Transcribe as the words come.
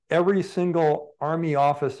every single Army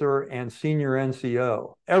officer and senior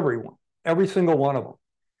NCO, everyone, every single one of them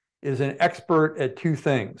is an expert at two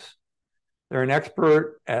things. They're an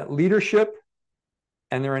expert at leadership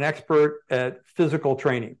and they're an expert at physical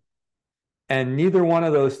training. And neither one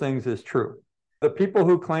of those things is true. The people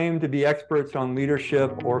who claim to be experts on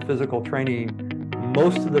leadership or physical training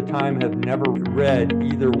most of the time have never read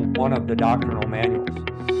either one of the doctrinal manuals.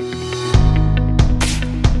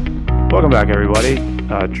 Welcome back, everybody.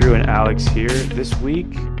 Drew and Alex here. This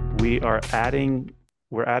week we're adding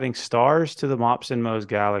stars to the Mops and Mo's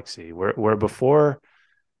galaxy. Where before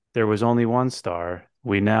there was only one star,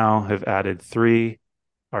 we now have added three.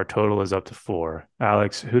 Our total is up to four.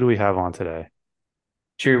 Alex, who do we have on today?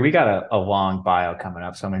 Drew, we got a long bio coming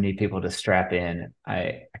up, so I'm going to need people to strap in.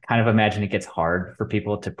 I kind of imagine it gets hard for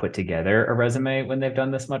people to put together a resume when they've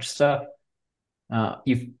done this much stuff.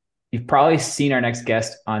 You've probably seen our next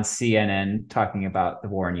guest on CNN talking about the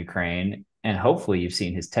war in Ukraine, and hopefully you've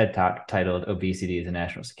seen his TED Talk titled "Obesity is a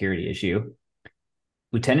National Security Issue."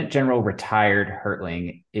 Lieutenant General retired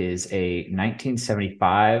Hertling is a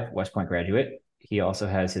 1975 West Point graduate. He also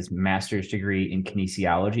has his master's degree in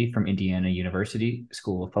kinesiology from Indiana University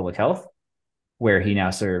School of Public Health, where he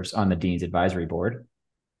now serves on the Dean's Advisory Board.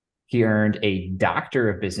 He earned a Doctor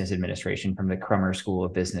of Business Administration from the Crummer School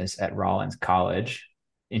of Business at Rollins College.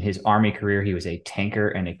 In his Army career, he was a tanker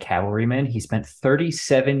and a cavalryman. He spent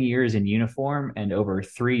 37 years in uniform and over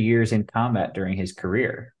 3 years in combat during his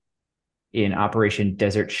career. In Operation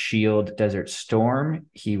Desert Shield, Desert Storm,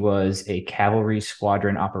 he was a cavalry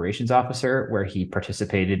squadron operations officer where he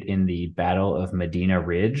participated in the Battle of Medina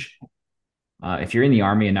Ridge. If you're in the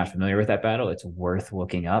Army and not familiar with that battle, it's worth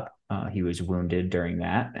looking up. He was wounded during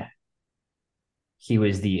that. He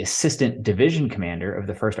was the assistant division commander of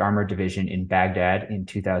the 1st Armored Division in Baghdad in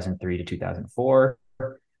 2003 to 2004.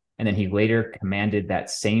 And then he later commanded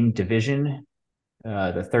that same division,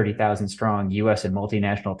 the 30,000 strong U.S. and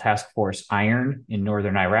multinational task force Iron in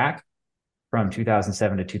northern Iraq from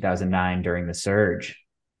 2007 to 2009 during the surge.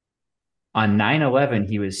 On 9/11,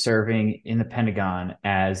 he was serving in the Pentagon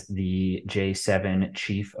as the J-7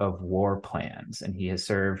 Chief of War Plans, and he has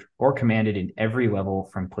served or commanded in every level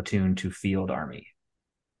from platoon to field army.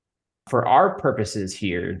 For our purposes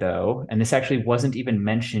here, though, and this actually wasn't even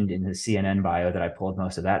mentioned in the CNN bio that I pulled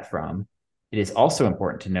most of that from, it is also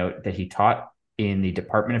important to note that he taught in the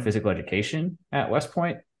Department of Physical Education at West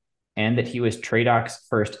Point, and that he was TRADOC's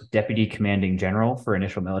first Deputy Commanding General for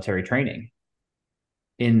initial military training.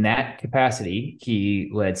 In that capacity,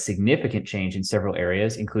 he led significant change in several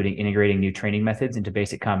areas, including integrating new training methods into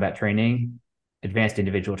basic combat training, advanced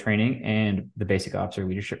individual training, and the basic officer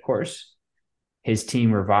leadership course. His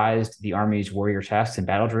team revised the Army's warrior tasks and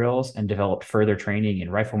battle drills and developed further training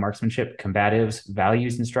in rifle marksmanship, combatives,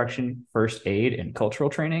 values instruction, first aid, and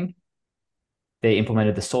cultural training. They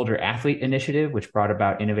implemented the Soldier Athlete Initiative, which brought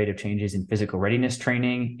about innovative changes in physical readiness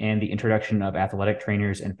training and the introduction of athletic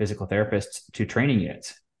trainers and physical therapists to training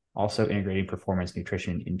units, also integrating performance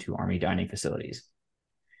nutrition into Army dining facilities.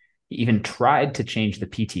 He even tried to change the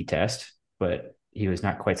PT test, but he was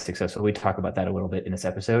not quite successful. We talk about that a little bit in this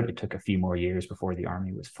episode. It took a few more years before the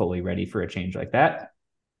Army was fully ready for a change like that.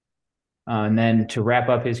 And then to wrap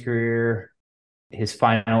up his career, his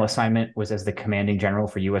final assignment was as the commanding general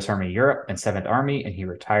for U.S. Army Europe and 7th Army, and he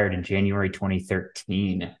retired in January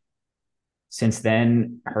 2013. Since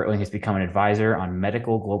then, Hertling has become an advisor on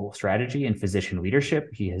medical global strategy and physician leadership.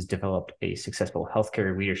 He has developed a successful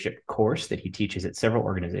healthcare leadership course that he teaches at several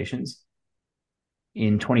organizations.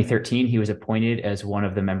 In 2013, he was appointed as one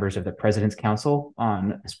of the members of the President's Council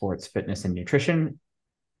on Sports, Fitness, and Nutrition,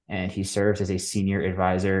 and he serves as a senior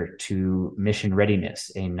advisor to Mission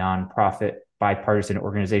Readiness, a nonprofit bipartisan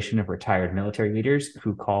organization of retired military leaders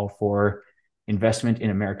who call for investment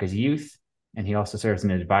in America's youth. And he also serves as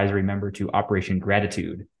an advisory member to Operation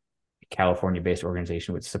Gratitude, a California-based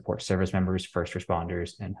organization which supports service members, first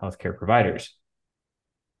responders, and healthcare providers.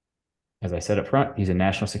 As I said up front, he's a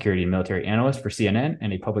national security and military analyst for CNN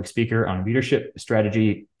and a public speaker on leadership,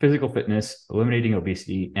 strategy, physical fitness, eliminating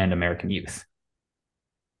obesity, and American youth.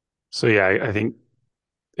 So yeah, I think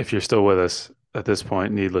if you're still with us at this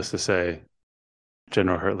point, needless to say,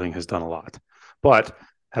 General Hertling has done a lot. But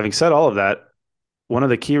having said all of that, one of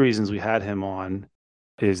the key reasons we had him on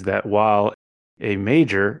is that while a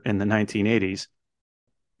major in the 1980s,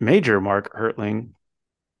 Major Mark Hertling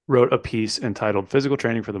wrote a piece entitled Physical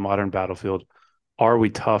Training for the Modern Battlefield, Are We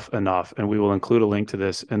Tough Enough? And we will include a link to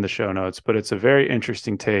this in the show notes, but it's a very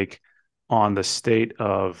interesting take on the state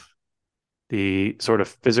of the sort of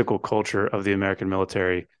physical culture of the American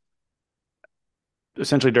military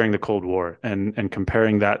essentially during the Cold War and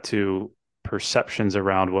comparing that to perceptions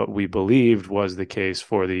around what we believed was the case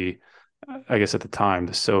for the, I guess at the time,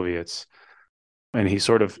 the Soviets. And he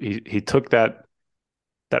sort of he took that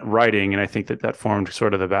writing, and I think that formed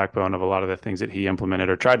sort of the backbone of a lot of the things that he implemented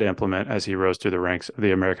or tried to implement as he rose through the ranks of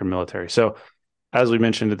the American military. So, as we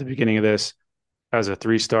mentioned at the beginning of this, as a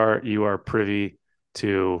 3-star, you are privy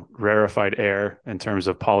to rarefied air in terms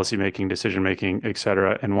of policymaking, decision making, et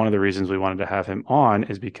cetera. And one of the reasons we wanted to have him on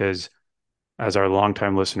is because, as our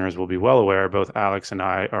longtime listeners will be well aware, both Alex and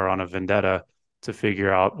I are on a vendetta to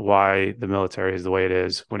figure out why the military is the way it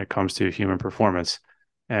is when it comes to human performance.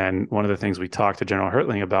 And one of the things we talked to General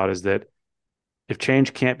Hertling about is that if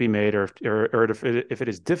change can't be made, or if it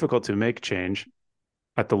is difficult to make change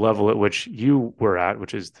at the level at which you were at,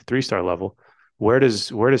 which is the 3-star level, where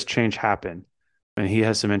does change happen? And he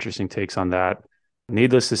has some interesting takes on that.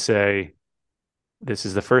 Needless to say, this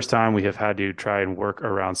is the first time we have had to try and work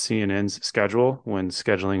around CNN's schedule when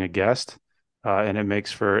scheduling a guest, and it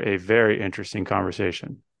makes for a very interesting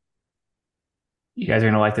conversation. You guys are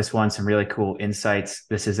going to like this one. Some really cool insights.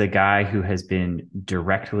 This is a guy who has been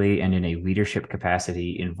directly and in a leadership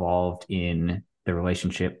capacity involved in the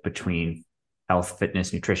relationship between health,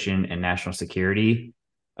 fitness, nutrition, and national security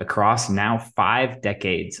across now 5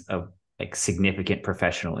 decades of like significant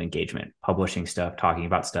professional engagement, publishing stuff, talking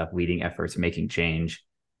about stuff, leading efforts, making change.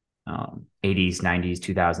 80s, 90s,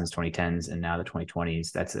 2000s, 2010s, and now the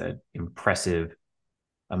 2020s. That's an impressive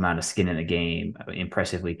amount of skin in the game,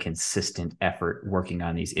 impressively consistent effort working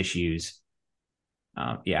on these issues.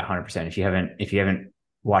 Yeah, 100%. If you haven't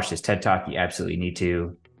watched this TED Talk, you absolutely need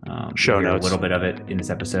to. Show you'll hear notes. a little bit of it in this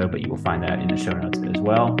episode, but you will find that in the show notes as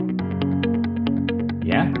well.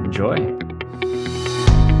 Yeah, enjoy.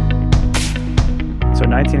 So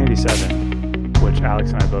 1987, which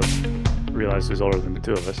Alex and I both realized was older than the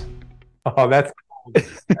two of us. Oh, that's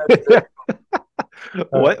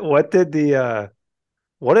what did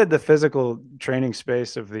the physical training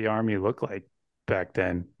space of the Army look like back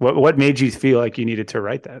then? What made you feel like you needed to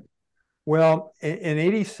write that? Well, in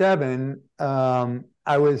 '87,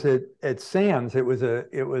 I was at SAMS. It was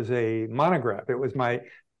a monograph. It was my,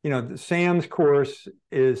 the SAMS course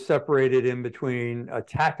is separated in between a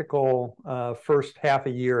tactical first half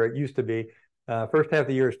a year. It used to be first half of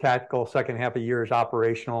the year is tactical, second half of the year is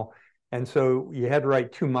operational, and so you had to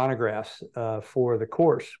write 2 monographs for the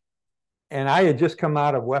course. And I had just come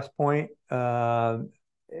out of West Point. Let's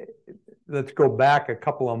go back a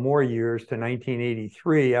couple of more years to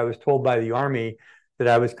 1983. I was told by the Army that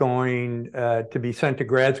I was going to be sent to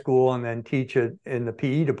grad school and then teach in the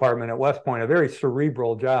PE department at West Point, a very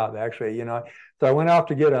cerebral job, actually. So I went off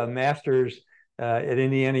to get a master's at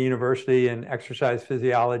Indiana University in exercise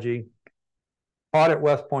physiology, taught at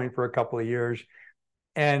West Point for a couple of years.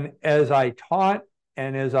 And as I taught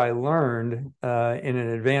and as I learned in an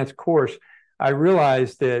advanced course, I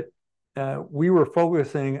realized that we were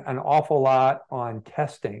focusing an awful lot on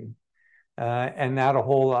testing and not a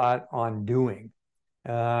whole lot on doing.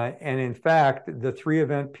 And in fact, the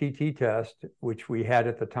 3-event PT test, which we had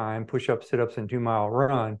at the time, push-up, sit-ups, and 2-mile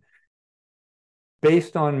run,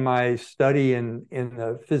 based on my study in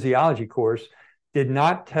the physiology course, did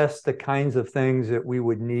not test the kinds of things that we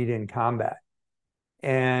would need in combat.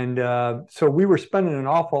 And so we were spending an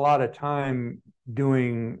awful lot of time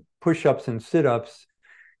doing push-ups and sit-ups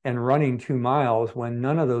and running 2 miles when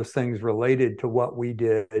none of those things related to what we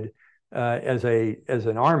did as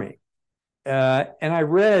an Army. And I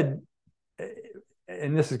read,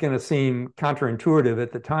 and this is going to seem counterintuitive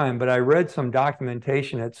at the time, but I read some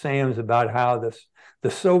documentation at SAMS about how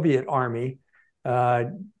the Soviet Army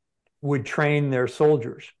would train their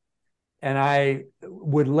soldiers. And I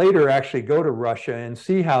would later actually go to Russia and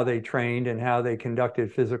see how they trained and how they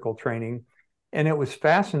conducted physical training. And it was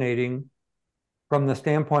fascinating from the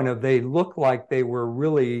standpoint of they looked like they were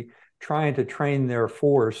really trying to train their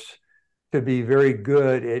force to be very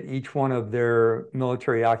good at each one of their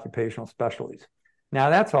military occupational specialties.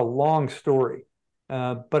 Now, that's a long story,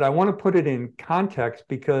 but I want to put it in context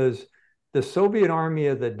because the Soviet Army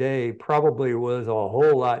of the day probably was a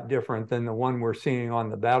whole lot different than the one we're seeing on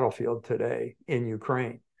the battlefield today in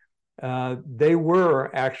Ukraine. They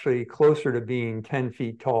were actually closer to being 10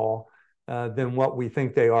 feet tall than what we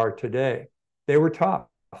think they are today. They were tough.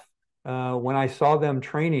 When I saw them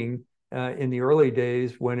training in the early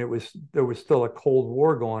days when there was still a Cold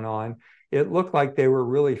War going on, it looked like they were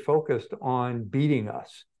really focused on beating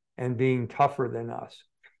us and being tougher than us.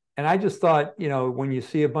 And I just thought, when you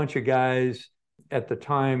see a bunch of guys at the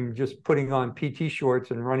time just putting on PT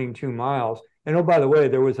shorts and running 2 miles, and oh, by the way,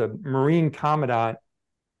 there was a Marine Commandant.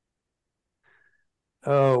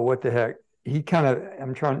 Oh, what the heck?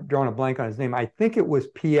 I'm drawing a blank on his name. I think it was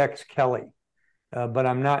PX Kelly. but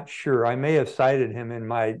I'm not sure. I may have cited him in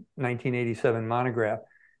my 1987 monograph,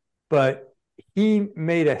 but he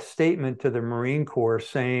made a statement to the Marine Corps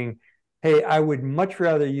saying, hey, I would much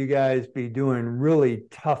rather you guys be doing really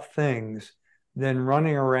tough things than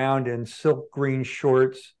running around in silk green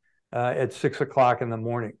shorts at 6 o'clock in the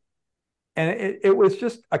morning. And it was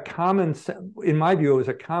just a common, in my view, it was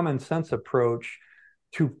a common sense approach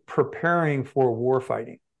to preparing for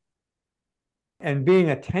warfighting. And being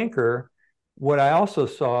a tanker, what I also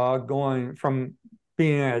saw going from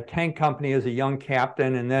being at a tank company as a young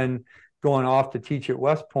captain and then going off to teach at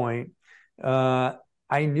West Point,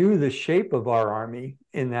 I knew the shape of our Army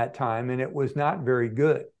in that time, and it was not very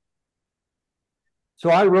good. So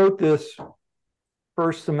I wrote this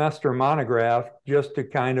first semester monograph just to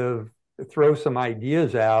kind of throw some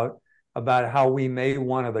ideas out about how we may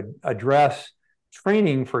want to address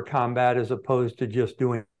training for combat as opposed to just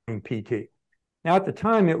doing PT. Now, at the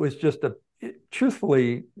time, it was just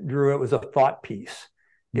truthfully, Drew, it was a thought piece.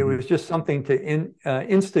 It was just something to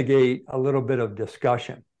instigate a little bit of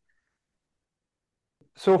discussion.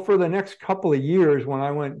 So for the next couple of years, when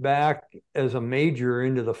I went back as a major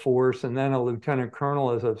into the force and then a lieutenant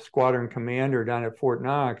colonel as a squadron commander down at Fort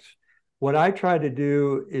Knox, what I tried to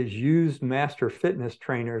do is use master fitness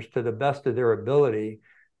trainers to the best of their ability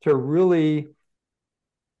to really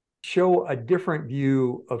show a different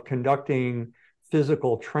view of conducting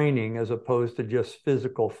physical training as opposed to just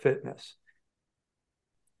physical fitness.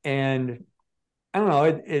 And I don't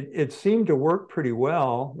know, it seemed to work pretty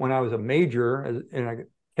well when I was a major in a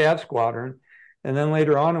CAV squadron. And then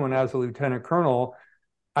later on, when I was a lieutenant colonel,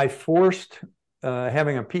 I forced,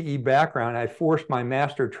 having a PE background, I forced my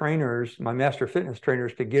master fitness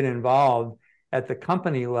trainers to get involved at the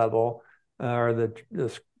company level or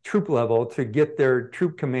the troop level to get their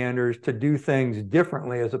troop commanders to do things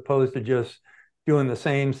differently as opposed to just doing the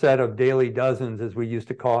same set of daily dozens, as we used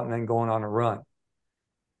to call it, and then going on a run.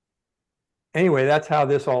 Anyway, that's how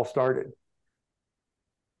this all started.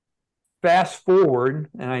 Fast forward,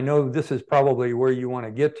 and I know this is probably where you want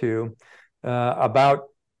to get to, about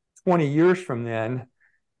 20 years from then,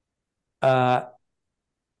 I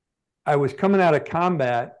was coming out of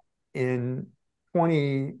combat in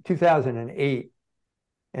 2008,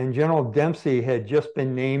 and General Dempsey had just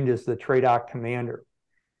been named as the TRADOC commander.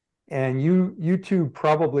 And you two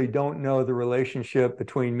probably don't know the relationship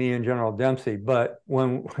between me and General Dempsey, but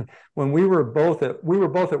when we were both at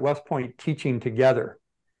West Point teaching together,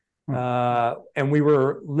 and we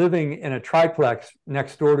were living in a triplex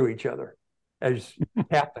next door to each other as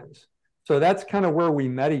captains. So that's kind of where we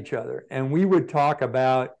met each other. And we would talk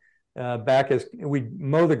about back as we'd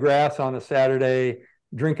mow the grass on a Saturday,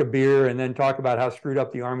 drink a beer, and then talk about how screwed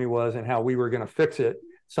up the Army was and how we were going to fix it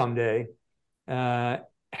someday.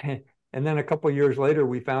 And then a couple of years later,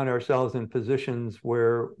 we found ourselves in positions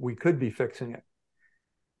where we could be fixing it.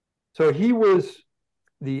 So he was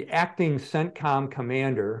the acting CENTCOM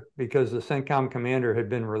commander because the CENTCOM commander had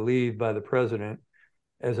been relieved by the president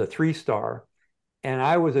as a 3-star. And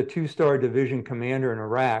I was a 2-star division commander in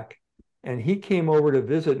Iraq. And he came over to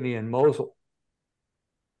visit me in Mosul.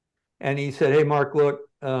 And he said, hey, Mark, look,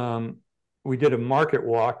 we did a market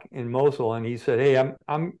walk in Mosul. And he said, hey,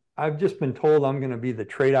 I've just been told I'm going to be the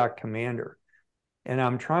TRADOC commander. And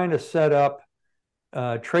I'm trying to set up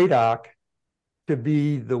TRADOC to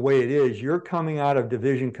be the way it is. You're coming out of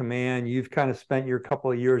division command. You've kind of spent your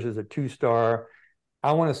couple of years as a 2-star.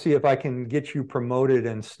 I want to see if I can get you promoted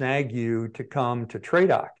and snag you to come to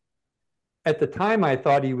TRADOC. At the time, I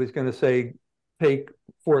thought he was going to say, take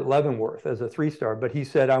Fort Leavenworth as a 3-star, but he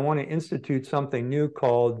said, I want to institute something new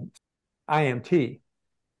called IMT.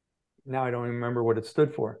 Now I don't even remember what it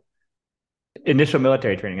stood for. Initial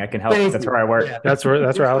military training. I can help. That's where I work. Yeah. That's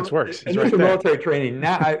where Alex works. Initial right military training.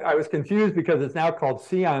 Now I was confused because it's now called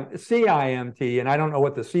CIMT, and I don't know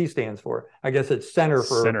what the C stands for. I guess it's Center.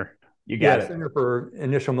 You got it. Center for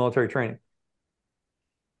Initial Military Training.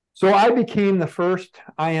 So I became the first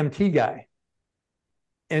IMT guy.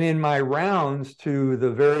 And in my rounds to the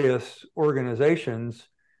various organizations,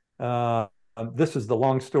 this is the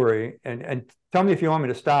long story. And tell me if you want me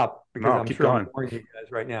to stop, because I'm sure I'm boring you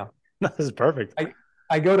guys right now. This is perfect.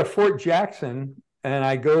 I go to Fort Jackson and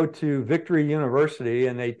I go to Victory University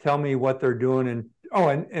and they tell me what they're doing.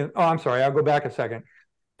 And I'm sorry, I'll go back a second.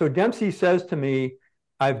 So Dempsey says to me,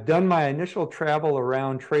 I've done my initial travel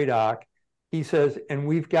around TRADOC. He says, and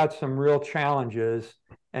we've got some real challenges.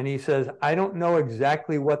 And he says, I don't know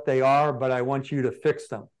exactly what they are, but I want you to fix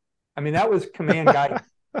them. I mean, that was command guidance.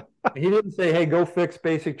 He didn't say, hey, go fix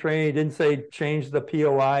basic training. He didn't say change the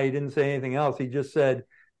POI. He didn't say anything else. He just said,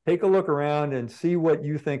 take a look around and see what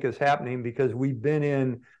you think is happening, because we've been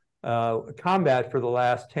in combat for the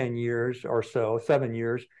last 10 years or so, 7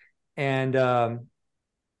 years. And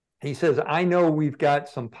he says, I know we've got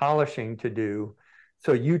some polishing to do.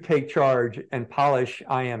 So you take charge and polish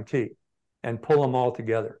IMT and pull them all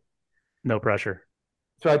together. No pressure.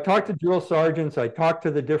 So I talked to drill sergeants. I talked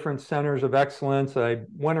to the different centers of excellence. I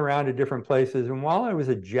went around to different places. And while I was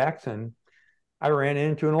at Jackson, I ran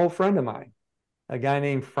into an old friend of mine, a guy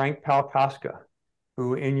named Frank Palkowska,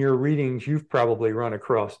 who in your readings you've probably run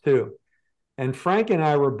across too. And Frank and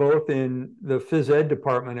I were both in the phys ed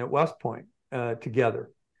department at West Point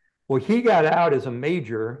together. Well, he got out as a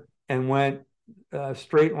major and went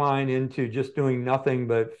straight line into just doing nothing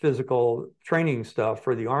but physical training stuff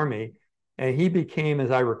for the Army. And he became, as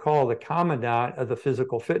I recall, the commandant of the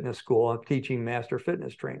physical fitness school teaching master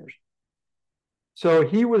fitness trainers. So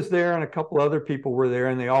he was there and a couple other people were there,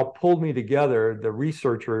 and they all pulled me together, the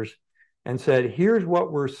researchers, and said, here's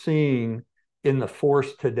what we're seeing in the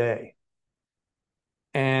force today.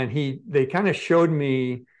 And they kind of showed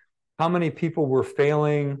me how many people were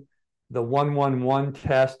failing the 111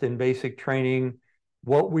 test in basic training,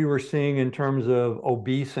 what we were seeing in terms of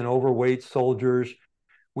obese and overweight soldiers.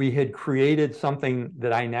 We had created something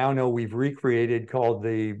that I now know we've recreated called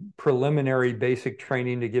the preliminary basic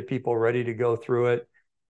training to get people ready to go through it.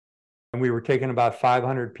 And we were taking about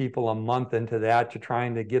 500 people a month into that to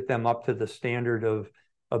trying to get them up to the standard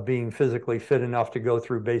of being physically fit enough to go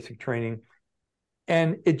through basic training.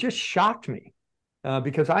 And it just shocked me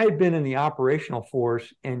because I had been in the operational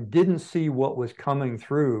force and didn't see what was coming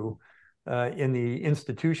through in the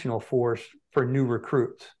institutional force for new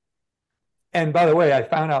recruits. And by the way, I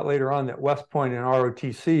found out later on that West Point and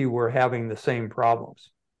ROTC were having the same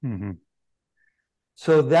problems. Mm-hmm.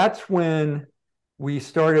 So that's when we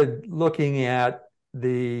started looking at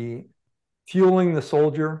the Fueling the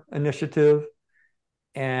Soldier initiative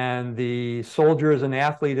and the Soldier as an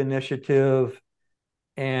Athlete initiative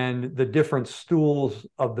and the different stools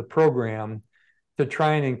of the program to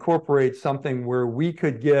try and incorporate something where we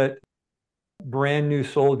could get brand new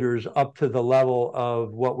soldiers up to the level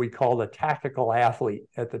of what we called a tactical athlete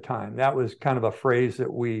at the time. That was kind of a phrase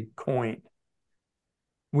that we coined.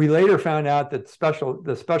 We later found out that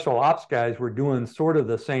the special ops guys were doing sort of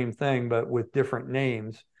the same thing, but with different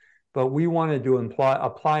names. But we wanted to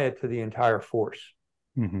apply it to the entire force.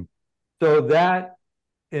 Mm-hmm. So that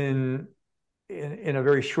in a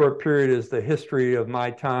very short period is the history of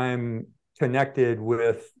my time connected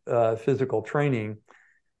with physical training.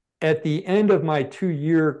 At the end of my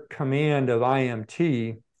 2-year command of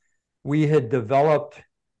IMT, we had developed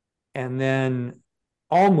and then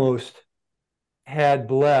almost had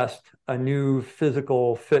blessed a new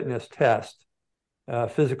physical fitness test,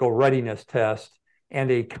 physical readiness test,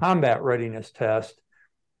 and a combat readiness test.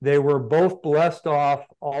 They were both blessed off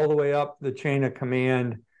all the way up the chain of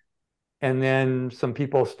command. And then some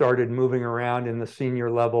people started moving around in the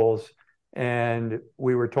senior levels, and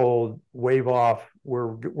we were told, wave off,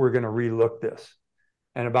 we're going to relook this.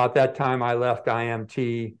 And about that time, I left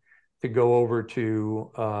IMT to go over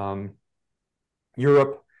to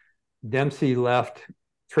Europe. Dempsey left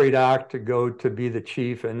TRADOC to go to be the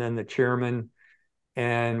chief and then the chairman.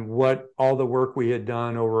 And what all the work we had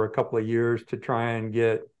done over a couple of years to try and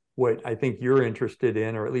get what I think you're interested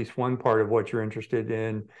in, or at least one part of what you're interested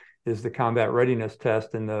in, is the combat readiness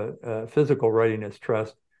test and the physical readiness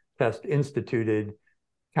test instituted,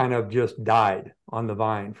 kind of just died on the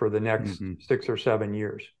vine for the next 6 or 7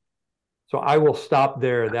 years. So I will stop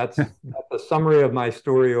there. That's a summary of my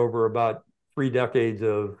story over about 3 decades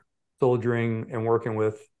of soldiering and working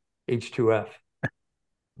with H2F.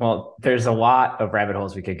 Well, there's a lot of rabbit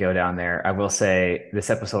holes we could go down there. I will say this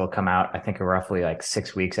episode will come out, I think, roughly like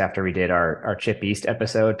 6 weeks after we did our Chip East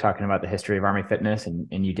episode talking about the history of Army fitness.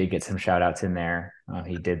 And you did get some shout outs in there.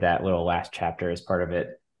 He did that little last chapter as part of it.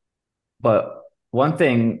 But one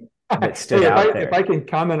thing that stood out there. If I can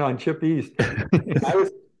comment on Chip East,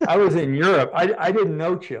 I was in Europe. I didn't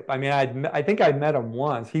know Chip. I mean, I think I met him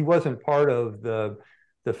once. He wasn't part of the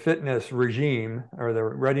fitness regime or the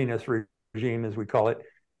readiness regime, as we call it.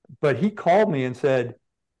 But he called me and said,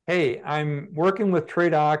 hey, I'm working with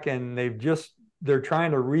TRADOC and they're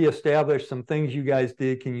trying to reestablish some things you guys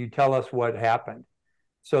did. Can you tell us what happened?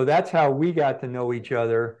 So that's how we got to know each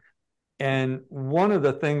other. And one of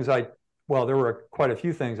the things there were quite a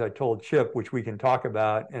few things I told Chip, which we can talk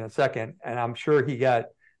about in a second. And I'm sure he got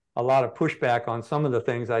a lot of pushback on some of the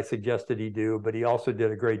things I suggested he do, but he also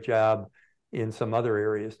did a great job in some other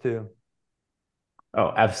areas too.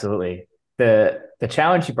 Oh, absolutely. The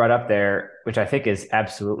challenge you brought up there, which I think is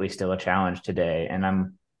absolutely still a challenge today, and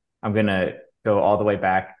I'm going to go all the way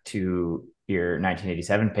back to your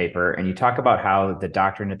 1987 paper, and you talk about how the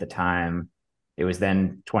doctrine at the time, it was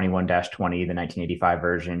then 21-20, the 1985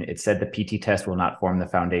 version. It said the PT test will not form the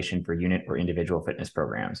foundation for unit or individual fitness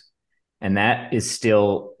programs. And that is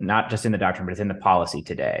still not just in the doctrine, but it's in the policy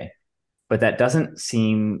today. But that doesn't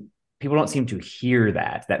seem, people don't seem to hear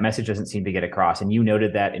that. That message doesn't seem to get across. And you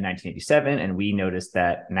noted that in 1987, and we noticed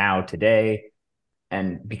that now today.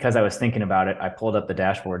 And because I was thinking about it, I pulled up the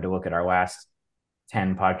dashboard to look at our last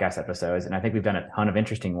 10 podcast episodes. And I think we've done a ton of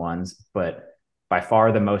interesting ones, but by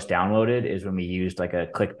far the most downloaded is when we used like a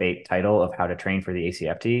clickbait title of how to train for the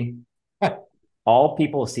ACFT. All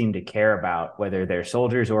people seem to care about, whether they're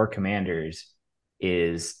soldiers or commanders,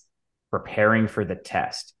 is preparing for the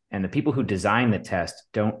test. And the people who design the test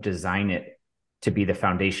don't design it to be the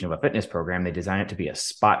foundation of a fitness program. They design it to be a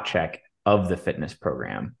spot check of the fitness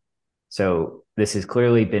program. So this has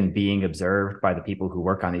clearly been being observed by the people who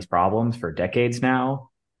work on these problems for decades now.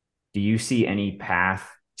 Do you see any path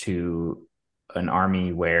to an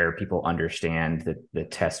army where people understand that the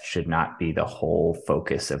test should not be the whole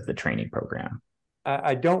focus of the training program?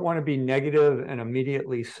 I don't want to be negative and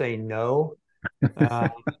immediately say no.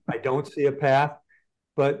 I don't see a path,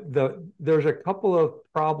 but there's a couple of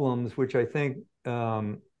problems which I think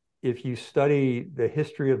if you study the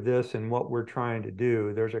history of this and what we're trying to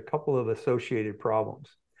do, there's a couple of associated problems.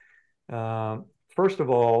 First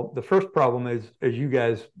of all, the first problem is, as you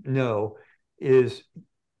guys know, is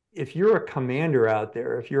if you're a commander out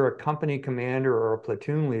there, if you're a company commander or a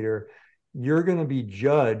platoon leader, you're going to be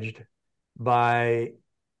judged by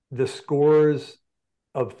the scores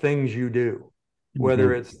of things you do,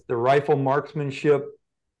 whether it's the rifle marksmanship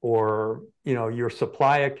or, you know, your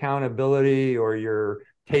supply accountability or your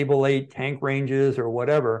table 8 tank ranges or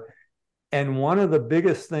whatever. And one of the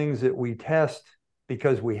biggest things that we test,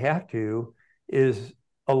 because we have to, is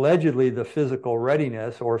allegedly the physical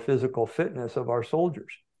readiness or physical fitness of our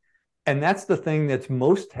soldiers. And that's the thing that's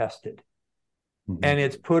most tested. And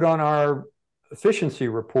it's put on our efficiency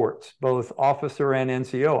reports, both officer and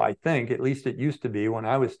NCO, I think, at least it used to be when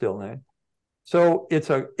I was still in. So it's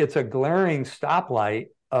a glaring stoplight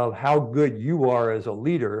of how good you are as a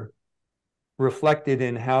leader, reflected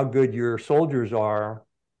in how good your soldiers are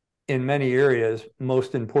in many areas,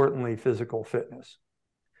 most importantly, physical fitness.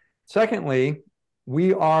 Secondly,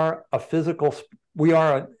 we are, the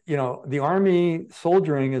Army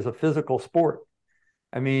soldiering is a physical sport.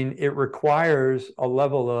 I mean, it requires a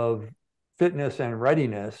level of fitness and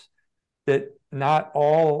readiness that not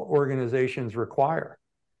all organizations require.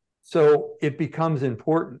 So it becomes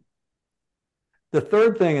important. The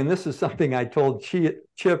third thing, and this is something I told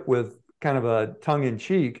Chip with kind of a tongue in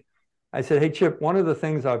cheek, I said, hey, Chip, one of the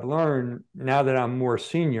things I've learned now that I'm more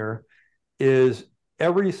senior is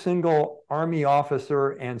every single Army officer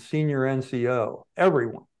and senior NCO,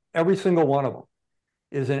 every single one of them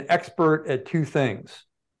is an expert at two things.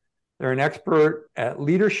 They're an expert at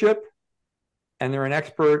leadership and they're an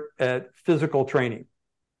expert at physical training.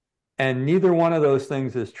 And neither one of those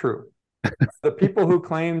things is true. The people who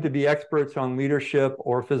claim to be experts on leadership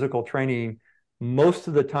or physical training most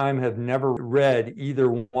of the time have never read either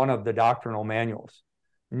one of the doctrinal manuals.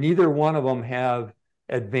 Neither one of them have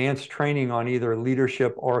advanced training on either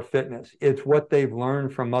leadership or fitness. It's what they've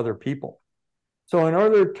learned from other people. So in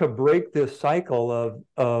order to break this cycle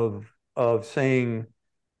of saying,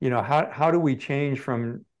 you know, how do we change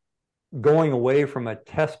from going away from a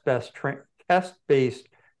test-based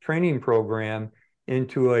training program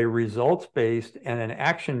into a results-based and an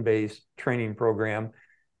action-based training program,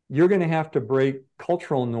 you're going to have to break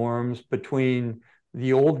cultural norms between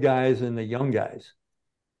the old guys and the young guys.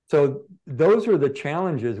 So those are the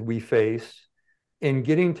challenges we face in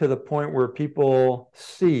getting to the point where people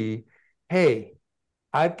see, hey,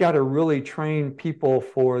 I've got to really train people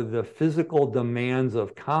for the physical demands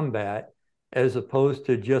of combat as opposed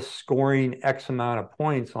to just scoring X amount of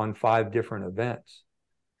points on 5 different events.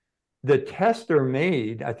 The tests are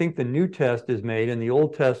made, I think the new test is made, and the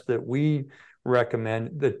old test that we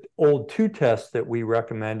recommend, the old 2 tests that we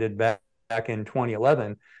recommended back in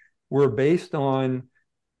 2011 were based on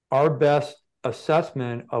our best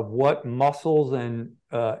assessment of what muscles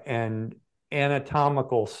and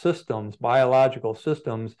anatomical systems, biological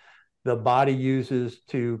systems, the body uses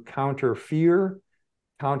to counter fear,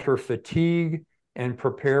 counter fatigue, and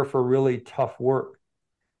prepare for really tough work.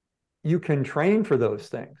 You can train for those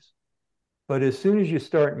things, but as soon as you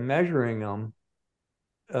start measuring them,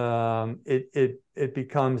 it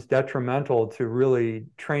becomes detrimental to really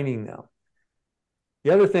training them.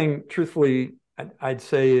 The other thing, truthfully, I'd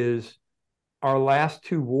say is our last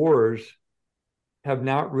 2 wars have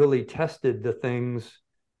not really tested the things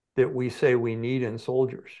that we say we need in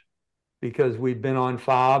soldiers. because we've been on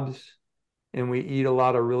FOBs and we eat a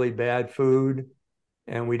lot of really bad food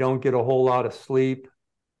and we don't get a whole lot of sleep.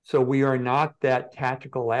 So we are not that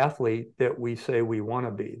tactical athlete that we say we want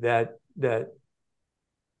to be, that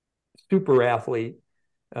super athlete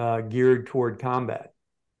geared toward combat.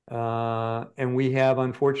 And we have,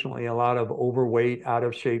 unfortunately, a lot of overweight, out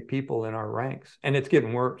of shape people in our ranks, and it's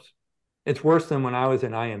getting worse. It's worse than when I was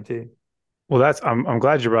in IMT. Well, I'm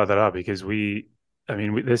glad you brought that up because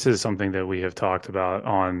this is something that we have talked about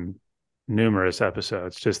on numerous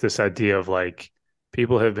episodes. Just this idea of like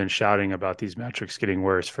people have been shouting about these metrics getting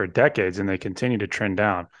worse for decades and they continue to trend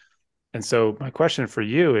down. And so my question for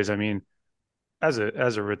you is, as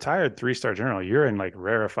a retired 3-star general, you're in like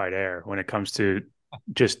rarefied air when it comes to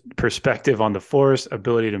just perspective on the force,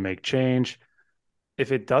 ability to make change.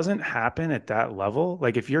 If it doesn't happen at that level,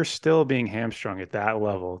 like if you're still being hamstrung at that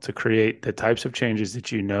level to create the types of changes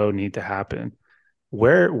that you know need to happen,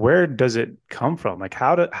 where does it come from? Like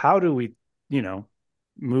how do we,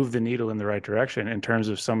 move the needle in the right direction in terms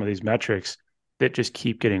of some of these metrics that just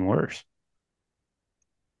keep getting worse?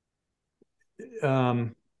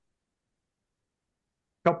 Couple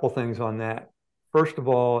things on that. First of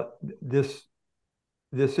all, this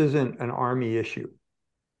isn't an Army issue.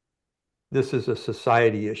 This is a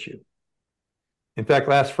society issue. In fact,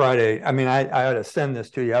 last Friday, I ought to send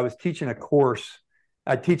this to you. I was teaching a course.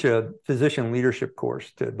 I teach a physician leadership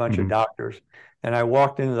course to a bunch of doctors. And I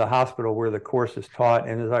walked into the hospital where the course is taught.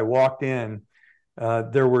 And as I walked in,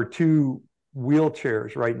 there were 2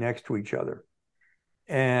 wheelchairs right next to each other.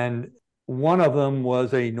 And one of them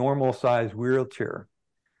was a normal size wheelchair.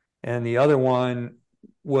 And the other one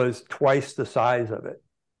was twice the size of it.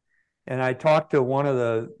 And I talked to one of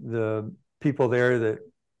the people there, that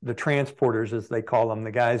the transporters, as they call them,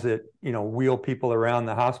 the guys that, wheel people around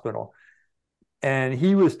the hospital. And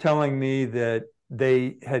he was telling me that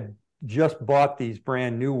they had just bought these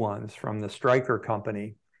brand new ones from the Stryker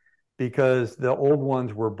company because the old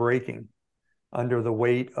ones were breaking under the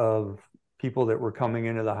weight of people that were coming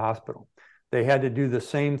into the hospital. They had to do the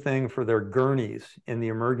same thing for their gurneys in the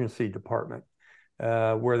emergency department,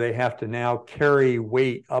 where they have to now carry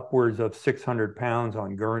weight upwards of 600 pounds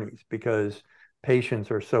on gurneys because patients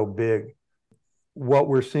are so big. What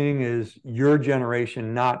we're seeing is your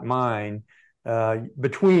generation, not mine,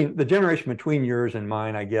 between the generation between yours and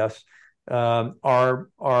mine, I guess,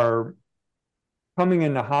 are coming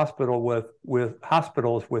into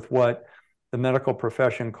hospitals with what the medical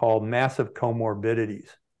profession called massive comorbidities.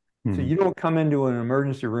 So you don't come into an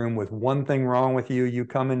emergency room with one thing wrong with you. You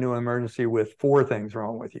come into an emergency with 4 things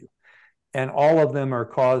wrong with you. And all of them are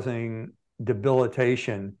causing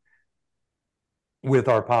debilitation with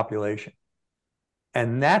our population.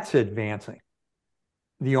 And that's advancing.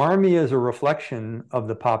 The Army is a reflection of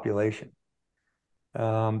the population.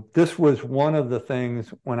 This was one of the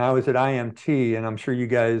things when I was at IMT, and I'm sure you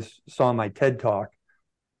guys saw my TED Talk.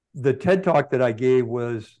 The TED Talk that I gave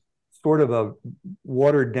was sort of a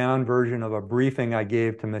watered down version of a briefing I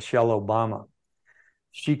gave to Michelle Obama.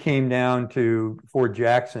 She came down to Fort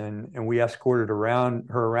Jackson and we escorted her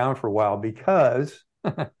around for a while because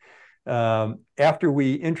after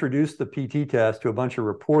we introduced the PT test to a bunch of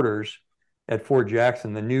reporters at Fort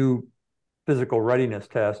Jackson, the new physical readiness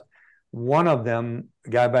test, one of them, a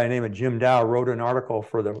guy by the name of Jim Dow, wrote an article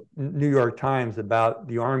for the New York Times about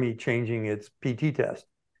the Army changing its PT test.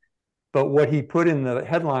 But what he put in the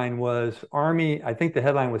headline was Army, I think the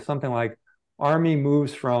headline was something like Army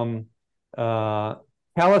moves from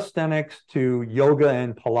calisthenics to yoga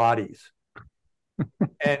and Pilates.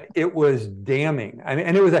 And it was damning.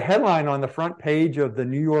 And it was a headline on the front page of the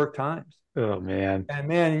New York Times. Oh, man. And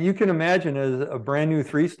man, you can imagine, as a brand new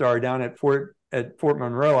 3-star down at Fort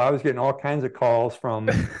Monroe, I was getting all kinds of calls from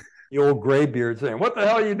the old graybeards saying, "What the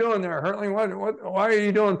hell are you doing there, Hertling? Why are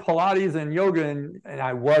you doing Pilates and yoga?" And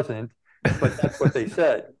I wasn't, but that's what they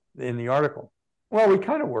said in the article. Well, we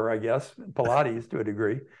kind of were, I guess, Pilates to a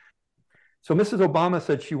degree. So Mrs. Obama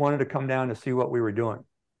said she wanted to come down to see what we were doing.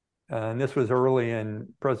 And this was early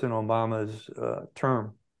in President Obama's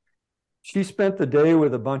term. She spent the day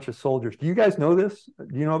with a bunch of soldiers. Do you guys know this?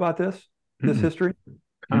 Do you know about this history?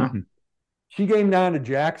 She came down to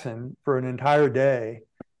Jackson for an entire day,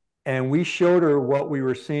 and we showed her what we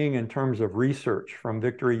were seeing in terms of research from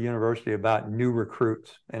Victory University about new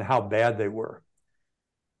recruits and how bad they were.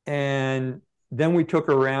 And then we took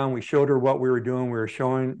her around. We showed her what we were doing.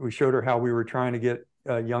 We showed her how we were trying to get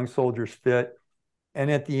young soldiers fit. And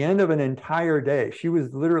at the end of an entire day, she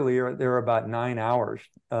was literally there about 9 hours.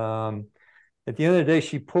 At the end of the day,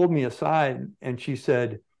 she pulled me aside and she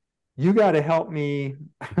said, "You got to help me."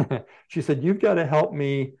 She said, "You've got to help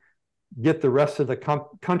me get the rest of the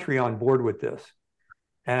country on board with this.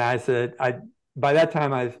 And I said, by that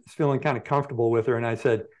time I was feeling kind of comfortable with her. And I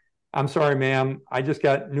said, I'm sorry, ma'am, I just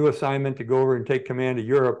got new assignment to go over and take command of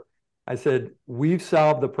Europe. I said, we've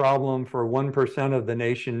solved the problem for 1% of the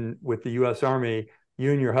nation with the US Army.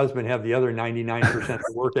 You and your husband have the other 99%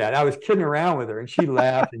 to work at. I was kidding around with her, and she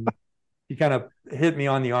laughed, and she kind of hit me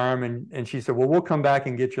on the arm, and she said, well, we'll come back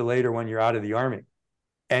and get you later when you're out of the Army.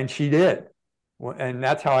 And she did. And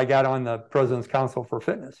that's how I got on the President's Council for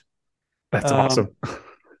Fitness. That's awesome.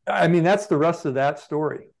 I mean, that's the rest of that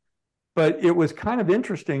story. But it was kind of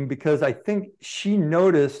interesting because I think she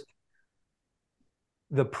noticed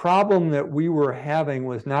the problem that we were having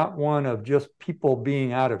was not one of just people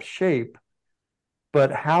being out of shape,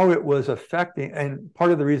 but how it was affecting. And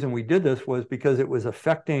part of the reason we did this was because it was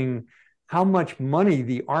affecting how much money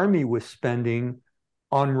the Army was spending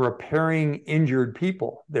on repairing injured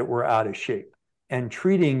people that were out of shape and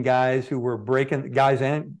treating guys who were breaking, guys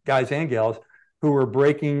and gals who were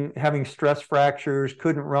breaking, having stress fractures,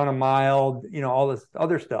 couldn't run a mile, all this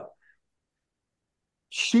other stuff.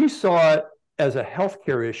 She saw it as a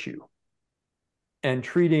healthcare issue and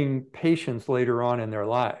treating patients later on in their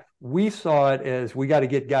life. We saw it as we got to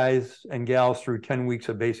get guys and gals through 10 weeks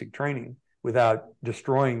of basic training without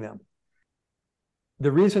destroying them.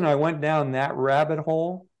 The reason I went down that rabbit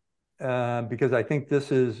hole, because I think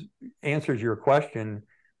this answers your question,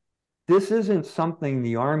 this isn't something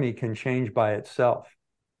the Army can change by itself.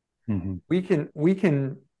 Mm-hmm. We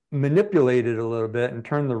can manipulate it a little bit and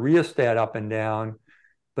turn the rheostat up and down,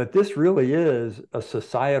 but this really is a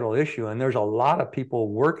societal issue, and there's a lot of people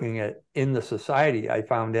working it in the society. I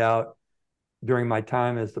found out during my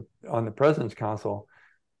time on the President's Council,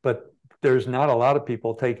 but there's not a lot of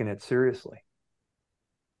people taking it seriously.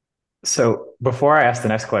 So before I ask the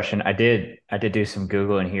next question, I did do some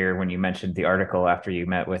Googling here when you mentioned the article after you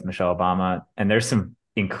met with Michelle Obama, and there's some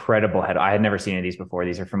incredible I had never seen any of these before.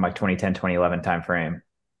 These are from like 2010, 2011 timeframe.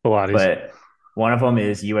 But one of them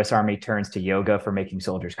is U.S. Army turns to yoga for making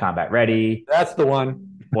soldiers combat ready. That's the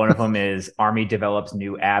one. One of them is Army develops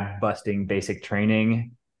new ab busting basic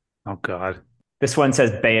training. Oh God. This one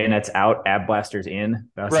says bayonets out, ab blasters in.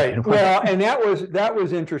 Right. Well, and that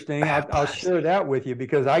was interesting. I'll share that with you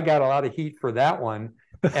because I got a lot of heat for that one.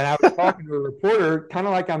 And I was talking to a reporter, kind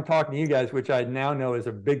of like I'm talking to you guys, which I now know is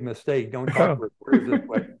a big mistake. Don't talk to reporters this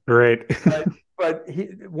way. Right. But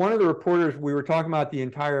one of the reporters, we were talking about the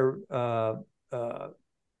entire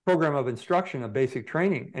program of instruction of basic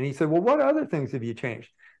training. And he said, well, what other things have you changed?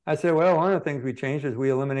 I said, well, one of the things we changed is we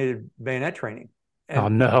eliminated bayonet training. And, oh,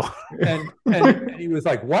 no. and he was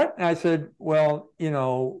like, what? And I said, well,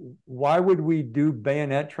 why would we do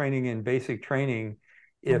bayonet training in basic training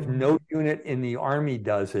if no unit in the Army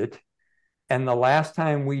does it? And the last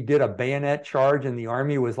time we did a bayonet charge in the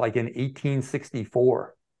Army was like in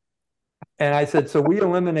 1864. And I said, so we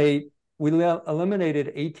eliminated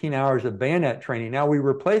 18 hours of bayonet training. Now we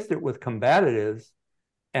replaced it with combatives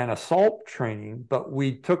and assault training, but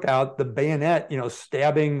we took out the bayonet,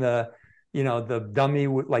 stabbing the dummy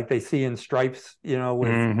like they see in Stripes,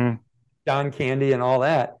 with John Candy and all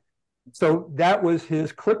that. So that was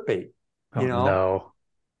his clickbait, No.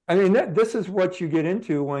 I mean, this is what you get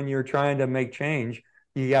into when you're trying to make change.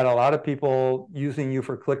 You got a lot of people using you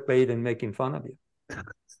for clickbait and making fun of you.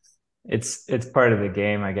 It's part of the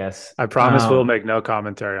game, I guess. I promise we'll make no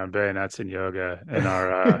commentary on bayonets and yoga in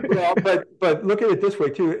our. Well, but look at it this way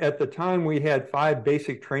too. At the time, we had 5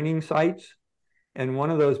 basic training sites. And one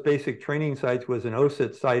of those basic training sites was an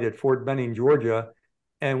OSIT site at Fort Benning, Georgia.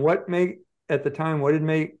 And what made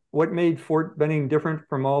Fort Benning different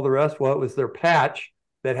from all the rest? Well, it was their patch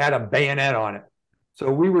that had a bayonet on it.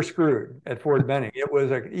 So we were screwed at Fort Benning. It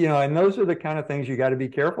was and those are the kind of things you got to be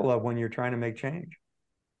careful of when you're trying to make change.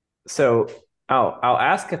 So I'll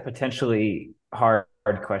ask a potentially hard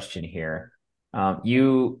question here.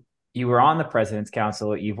 You were on the President's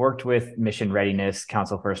Council. You've worked with Mission Readiness,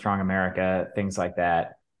 Council for a Strong America, things like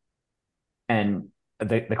that. And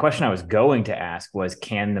the question I was going to ask was,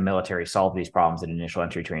 can the military solve these problems in initial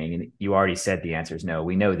entry training? And you already said the answer is no.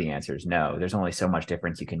 We know the answer is no. There's only so much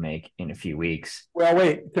difference you can make in a few weeks. Well,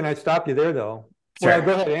 wait, can I stop you there though? Sure.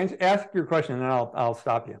 Well, go ahead, ask your question and then I'll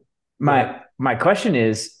stop you. My question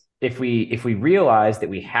is, if we realize that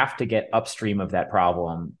we have to get upstream of that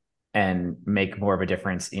problem and make more of a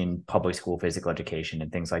difference in public school physical education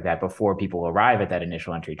and things like that before people arrive at that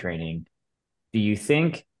initial entry training, do you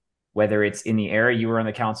think, whether it's in the era you were on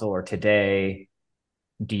the council or today,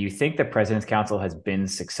 do you think the President's Council has been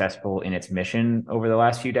successful in its mission over the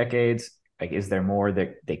last few decades? Like, is there more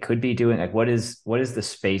that they could be doing? Like, what is the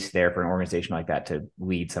space there for an organization like that to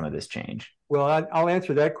lead some of this change? Well, I'll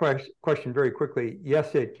answer that question very quickly.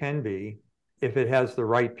 Yes, it can be if it has the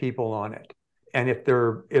right people on it. And if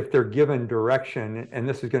they're given direction, and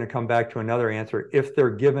this is going to come back to another answer, if they're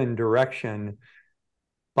given direction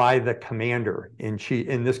by the commander in chief,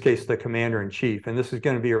 in this case, the commander in chief, and this is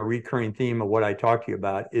going to be a recurring theme of what I talk to you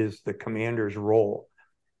about, is the commander's role.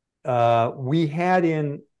 We had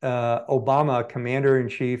in Obama a commander in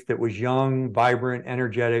chief that was young, vibrant,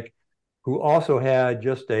 energetic, who also had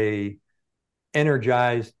just a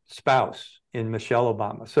energized spouse in Michelle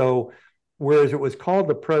Obama. So whereas it was called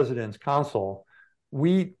the President's Council,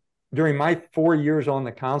 during my 4 years on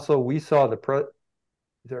the council, we saw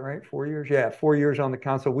is that right? 4 years? Yeah, 4 years on the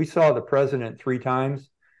council. We saw the president 3 times.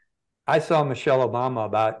 I saw Michelle Obama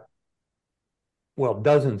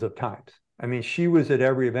dozens of times. I mean, she was at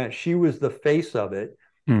every event. She was the face of it.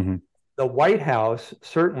 Mm-hmm. The White House,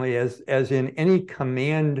 certainly, as in any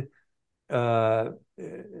command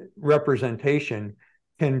representation,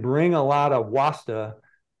 can bring a lot of WASTA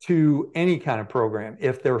to any kind of program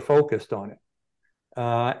if they're focused on it.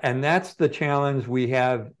 And that's the challenge we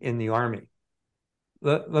have in the Army.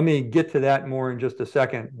 Let me get to that more in just a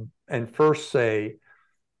second. And first say,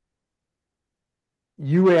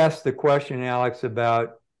 you asked the question, Alex,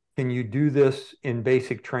 about can you do this in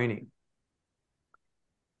basic training?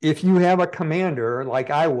 If you have a commander like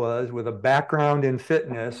I was with a background in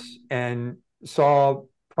fitness and saw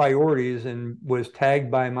priorities and was tagged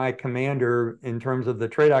by my commander in terms of the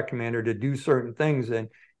TRADOC commander to do certain things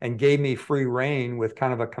and gave me free reign with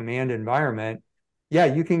kind of a command environment, yeah,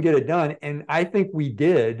 you can get it done. And I think we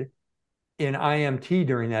did in IMT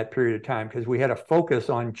during that period of time because we had a focus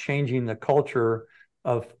on changing the culture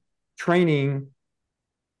of training,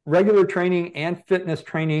 regular training and fitness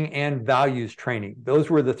training and values training. Those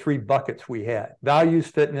were the 3 buckets we had: values,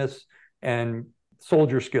 fitness, and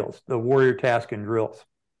soldier skills, the warrior task and drills.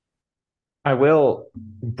 I will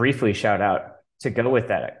briefly shout out to go with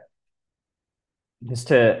that. Just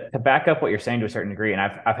to back up what you're saying to a certain degree, and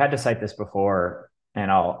I've had to cite this before,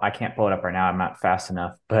 and I can't pull it up right now. I'm not fast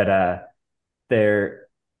enough, but there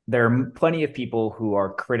are plenty of people who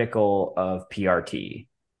are critical of PRT,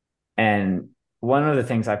 and one of the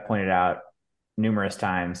things I've pointed out numerous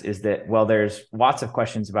times is that there's lots of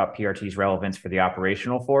questions about PRT's relevance for the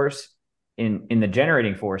operational force. In the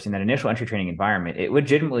generating force, in that initial entry training environment, it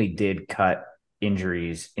legitimately did cut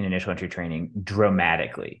injuries in initial entry training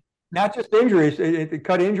dramatically. Not just injuries, it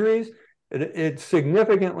cut injuries. It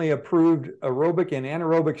significantly improved aerobic and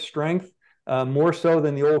anaerobic strength, more so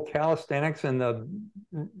than the old calisthenics and the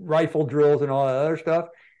rifle drills and all that other stuff.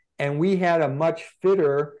 And we had a much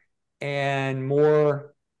fitter and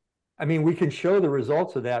more, I mean, we can show the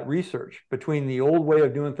results of that research between the old way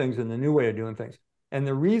of doing things and the new way of doing things. And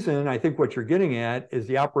the reason I think what you're getting at is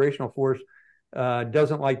the operational force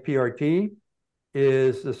doesn't like PRT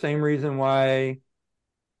is the same reason why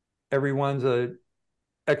everyone's an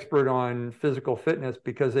expert on physical fitness,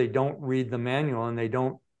 because they don't read the manual and they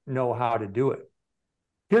don't know how to do it.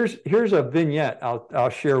 Here's a vignette I'll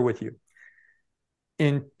share with you.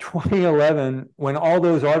 In 2011, when all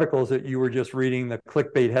those articles that you were just reading, the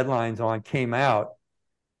clickbait headlines on, came out,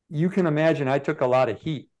 you can imagine I took a lot of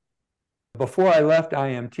heat. Before I left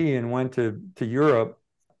IMT and went to Europe,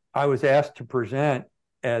 I was asked to present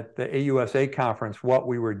at the AUSA conference what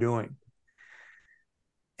we were doing.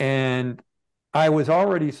 And I was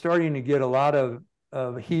already starting to get a lot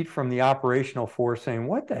of heat from the operational force saying,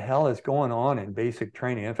 what the hell is going on in basic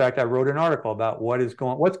training? In fact, I wrote an article about what's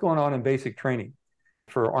going on in basic training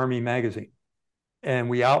for Army Magazine. And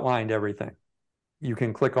we outlined everything. You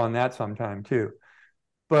can click on that sometime too.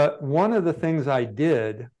 But one of the things I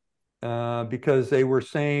did, because they were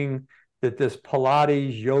saying that this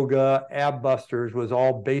Pilates, yoga, ab busters was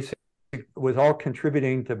all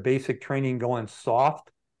contributing to basic training going soft.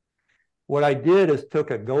 What I did is took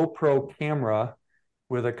a GoPro camera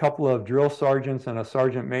with a couple of drill sergeants and a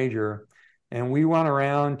sergeant major, and we went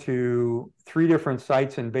around to 3 different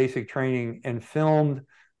sites in basic training and filmed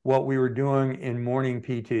what we were doing in morning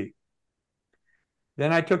PT.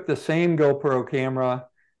 Then I took the same GoPro camera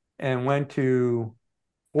and went to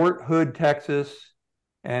Fort Hood, Texas,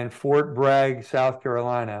 and Fort Bragg, North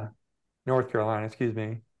Carolina, excuse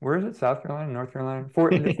me. Where is it? South Carolina, North Carolina?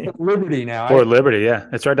 Fort Liberty now. Fort Liberty, yeah.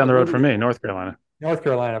 It's right down the road from me, North Carolina.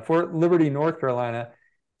 Fort Liberty, North Carolina.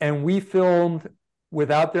 And we filmed,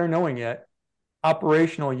 without their knowing it,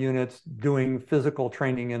 operational units doing physical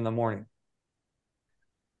training in the morning.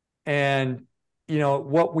 And,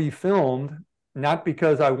 what we filmed, not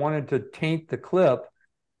because I wanted to taint the clip,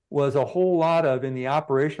 was a whole lot of, in the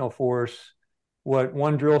operational force, what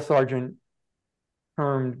one drill sergeant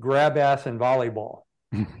termed grab ass and volleyball.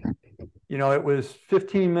 it was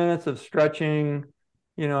 15 minutes of stretching,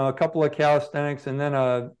 a couple of calisthenics, and then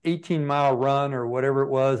a 18-mile run or whatever it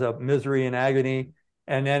was of misery and agony.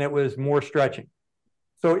 And then it was more stretching.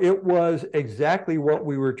 So it was exactly what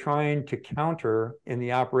we were trying to counter in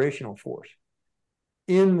the operational force.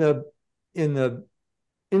 In the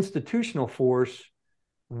institutional force,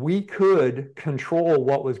 we could control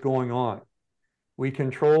what was going on. We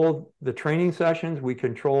controlled the training sessions, we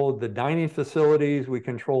controlled the dining facilities, we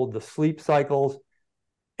controlled the sleep cycles,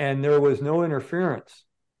 and there was no interference.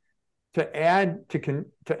 To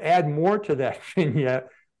add more to that vignette,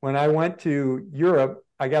 when I went to Europe,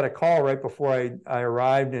 I got a call right before I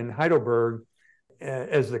arrived in Heidelberg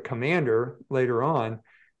as the commander later on,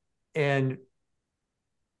 and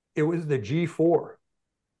it was the G4.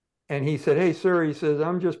 And he said, "Hey, sir," he says,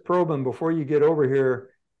 "I'm just probing before you get over here.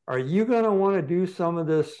 Are you going to want to do some of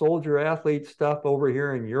this soldier athlete stuff over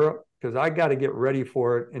here in Europe? Because I got to get ready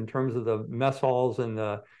for it in terms of the mess halls and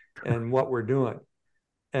what we're doing."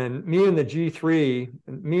 And me and the USAREUR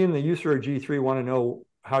G3 want to know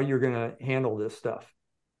how you're going to handle this stuff.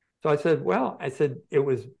 So I said, it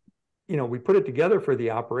was, we put it together for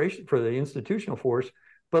the operation, for the institutional force,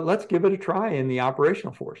 but let's give it a try in the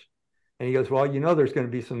operational force. And he goes, "Well, there's going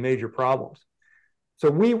to be some major problems."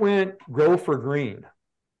 So we went go for green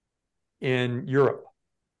in Europe.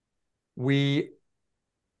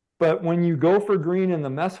 But when you go for green in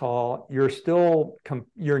the mess hall, you're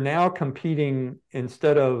now competing,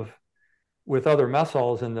 instead of with other mess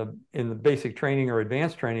halls in the basic training or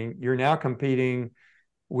advanced training, you're now competing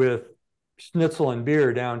with schnitzel and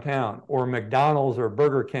beer downtown, or McDonald's or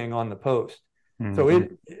Burger King on the post. Mm-hmm. So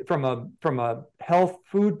from a health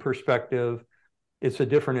food perspective, it's a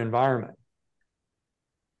different environment.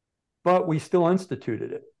 But we still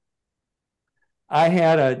instituted it. I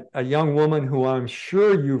had a young woman who I'm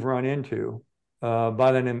sure you've run into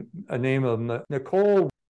by the name of Nicole,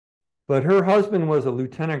 but her husband was a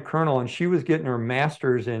lieutenant colonel, and she was getting her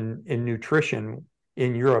master's in nutrition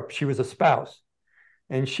in Europe. She was a spouse,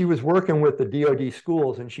 and she was working with the DoD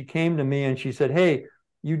schools, and she came to me and she said, "Hey,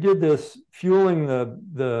 you did this fueling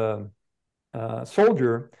the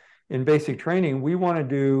soldier in basic training. We want to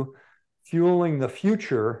do fueling the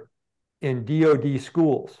future in DoD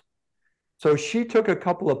schools." So she took a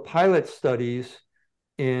couple of pilot studies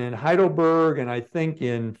in Heidelberg and I think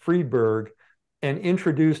in Friedberg, and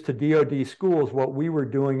introduced to DoD schools what we were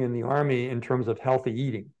doing in the Army in terms of healthy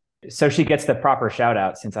eating. So she gets the proper shout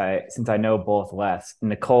out, since I know both Leths.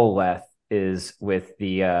 Nicole Leth is with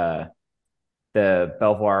the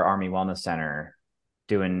Belvoir Army Wellness Center,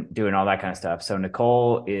 doing all that kind of stuff. So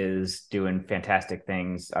Nicole is doing fantastic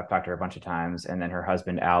things. I've talked to her a bunch of times. And then her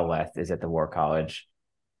husband, Al Leth, is at the War College,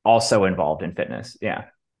 also involved in fitness. Yeah.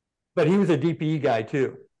 But he was a DPE guy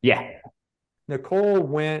too. Yeah. Nicole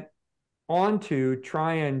went on to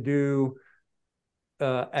try and do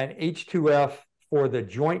an H2F for the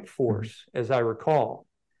joint force, as I recall.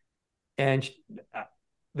 And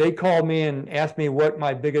they called me and asked me what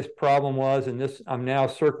my biggest problem was. And this, I'm now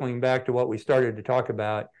circling back to what we started to talk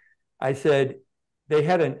about. I said, they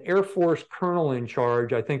had an Air Force colonel in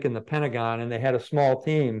charge, I think in the Pentagon, and they had a small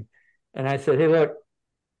team. And I said, "Hey, look,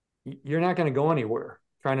 you're not going to go anywhere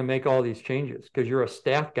trying to make all these changes because you're a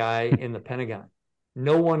staff guy in the Pentagon.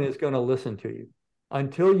 No one is going to listen to you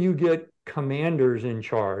until you get commanders in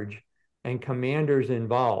charge and commanders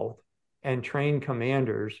involved and train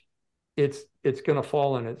commanders. It's going to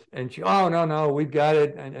fall in it." And she, "Oh, no, we've got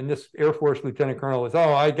it." And this Air Force lieutenant colonel was,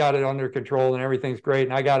 "Oh, I got it under control and everything's great.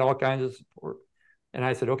 And I got all kinds of support." And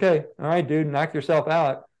I said, "Okay, all right, dude, knock yourself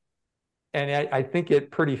out." And I think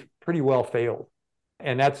it pretty well failed.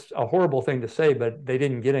 And that's a horrible thing to say, but they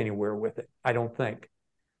didn't get anywhere with it, I don't think,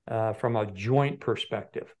 from a joint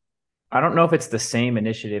perspective. I don't know if it's the same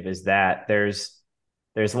initiative as that. There's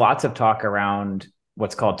lots of talk around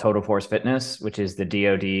what's called total force fitness, which is the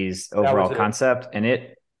DoD's overall concept. And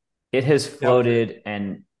it has floated,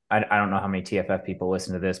 and I don't know how many TFF people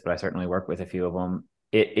listen to this, but I certainly work with a few of them.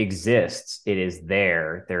 It exists. It is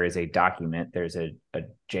there. There is a document. There's a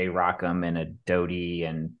J. Rockham and a DoD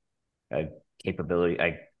and a capability,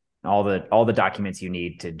 like all the documents you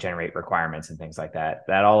need to generate requirements and things like that.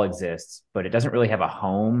 That all exists, but it doesn't really have a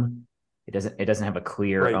home. It doesn't have a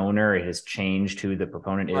clear owner. It has changed who the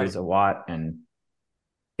proponent is a lot, and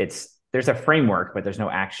there's a framework, but there's no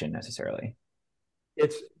action necessarily.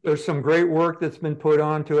 There's some great work that's been put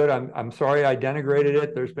onto it. I'm sorry I denigrated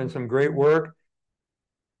it. There's been some great work,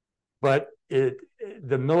 but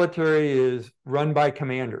the military is run by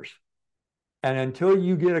commanders, and until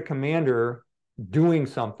you get a commander doing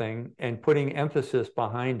something and putting emphasis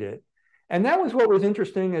behind it, and that was what was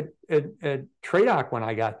interesting at TRADOC when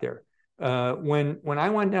I got there. When I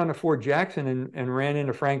went down to Fort Jackson and ran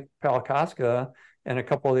into Frank Palakowska and a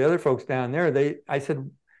couple of the other folks down there, I said,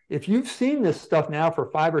 if you've seen this stuff now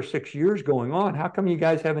for 5 or 6 years going on, how come you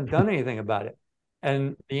guys haven't done anything about it?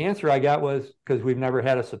 And the answer I got was, because we've never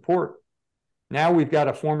had a support. Now we've got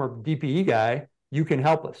a former DPE guy. You can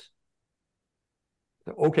help us.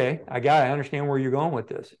 So, okay, I understand where you're going with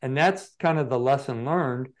this. And that's kind of the lesson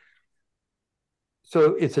learned.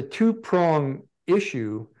 So it's a two-pronged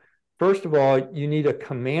issue. First of all, you need a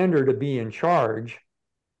commander to be in charge.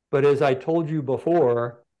 But as I told you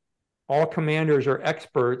before, all commanders are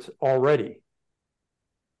experts already.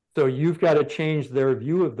 So you've got to change their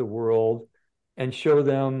view of the world and show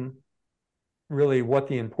them really what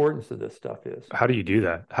the importance of this stuff is. How do you do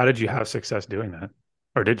that? How did you have success doing that?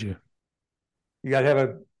 Or did you? You got to have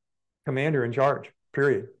a commander in charge,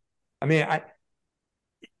 period. I mean,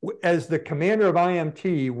 as the commander of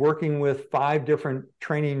IMT, working with 5 different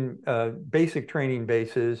training, basic training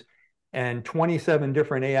bases and 27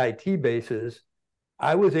 different AIT bases,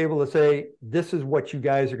 I was able to say, this is what you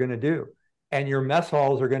guys are going to do. And your mess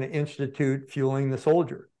halls are going to institute fueling the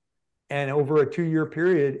soldier. And over a 2-year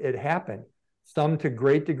period, it happened. Some to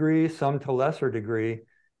great degree, some to lesser degree,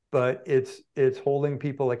 but it's holding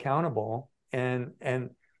people accountable. And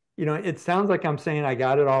it sounds like I'm saying I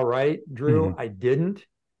got it all right, Drew. Mm-hmm. I didn't.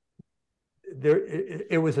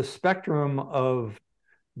 It was a spectrum of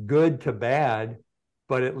good to bad,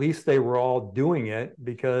 but at least they were all doing it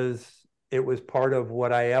because it was part of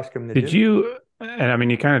what I asked them to do. Did you, and I mean,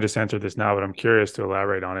 you kind of just answered this now, but I'm curious to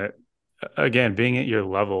elaborate on it. Again, being at your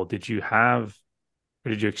level, did you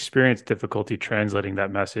experience difficulty translating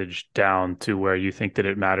that message down to where you think that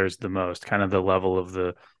it matters the most, kind of the level of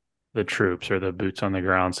the troops or the boots on the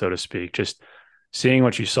ground, so to speak, just seeing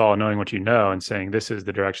what you saw, knowing what you know, and saying, this is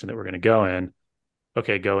the direction that we're going to go in.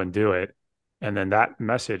 Okay, go and do it. And then that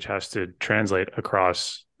message has to translate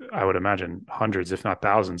across, I would imagine, hundreds, if not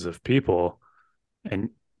thousands of people. And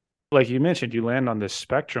like you mentioned, you land on this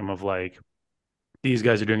spectrum of like, these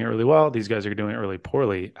guys are doing it really well, these guys are doing it really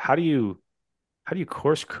poorly. How do you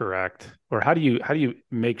course correct, or how do you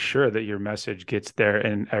make sure that your message gets there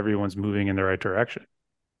and everyone's moving in the right direction?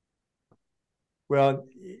 Well,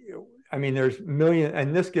 I mean, there's millions,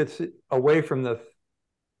 and this gets away from the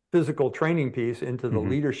physical training piece into the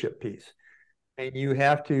leadership piece. And you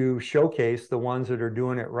have to showcase the ones that are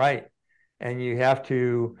doing it right. And you have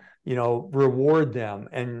to, reward them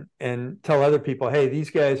and tell other people, hey, these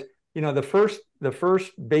guys, the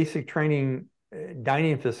first basic training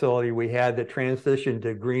dining facility we had that transitioned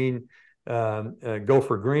to green, go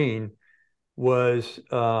for green, was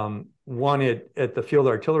one at the Field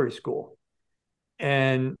Artillery School.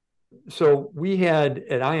 And so we had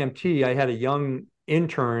at IMT, I had a young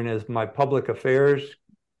intern as my public affairs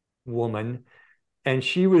woman, and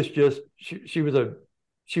she was she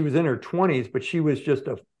was in her 20s, but she was just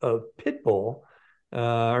a pit bull.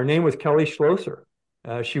 Her name was Kelly Schlosser.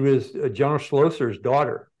 She was General Schlosser's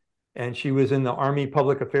daughter, and she was in the Army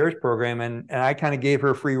Public Affairs program. And I kind of gave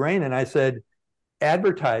her free rein, and I said,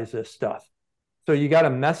 advertise this stuff. So you got to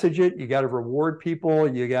message it, you got to reward people,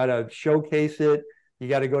 you got to showcase it, you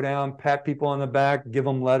got to go down, pat people on the back, give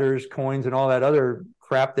them letters, coins, and all that other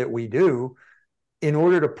crap that we do in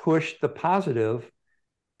order to push the positive.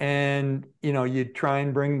 And, you try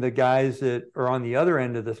and bring the guys that are on the other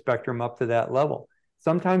end of the spectrum up to that level.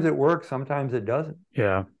 Sometimes it works, sometimes it doesn't.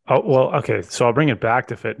 Yeah. Oh, well, okay. So I'll bring it back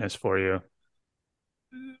to fitness for you.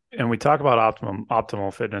 And we talk about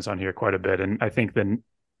optimal fitness on here quite a bit. And I think then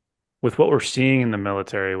with what we're seeing in the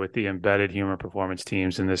military with the embedded human performance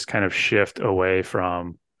teams and this kind of shift away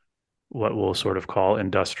from what we'll sort of call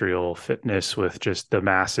industrial fitness with just the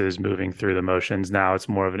masses moving through the motions, now it's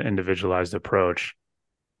more of an individualized approach.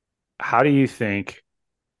 How do you think,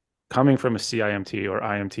 coming from a CIMT or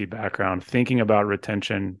IMT background, thinking about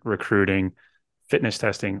retention, recruiting, fitness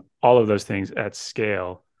testing, all of those things at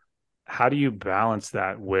scale, how do you balance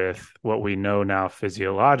that with what we know now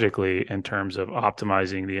physiologically in terms of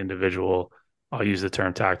optimizing the individual? I'll use the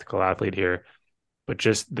term tactical athlete here, but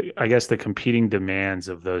just I guess the competing demands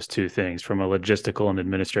of those two things from a logistical and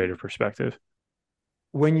administrative perspective.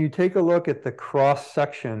 When you take a look at the cross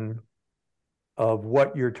section of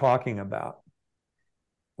what you're talking about,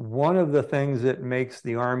 one of the things that makes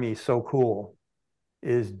the Army so cool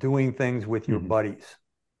is doing things with your buddies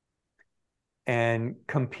and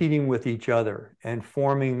competing with each other and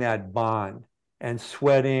forming that bond and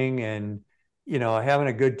sweating and, having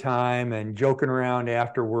a good time and joking around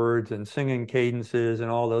afterwards and singing cadences and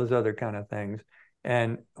all those other kind of things.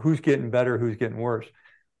 And who's getting better, who's getting worse.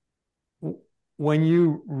 When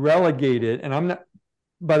you relegate it, and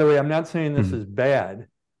by the way, I'm not saying this is bad,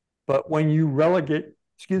 But when you relegate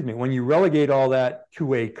all that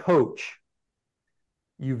to a coach,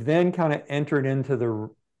 you've then kind of entered into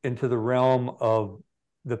the realm of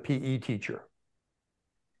the PE teacher.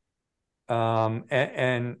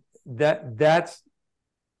 And that's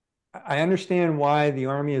I understand why the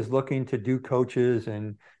Army is looking to do coaches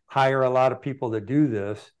and hire a lot of people to do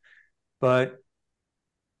this, but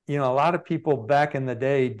a lot of people back in the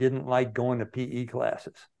day didn't like going to PE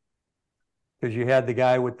classes because you had the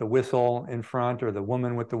guy with the whistle in front or the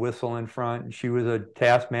woman with the whistle in front, and she was a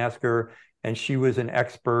taskmaster and she was an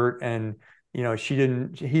expert, and he or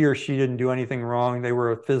she didn't do anything wrong. They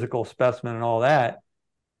were a physical specimen and all that.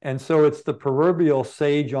 And so it's the proverbial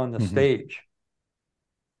sage on the stage.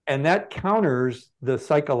 And that counters the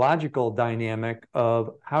psychological dynamic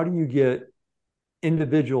of how do you get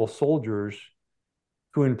individual soldiers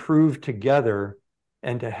to improve together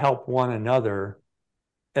and to help one another,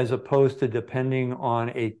 as opposed to depending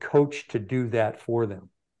on a coach to do that for them.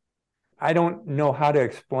 I don't know how to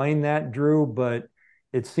explain that, Drew, but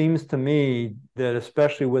it seems to me that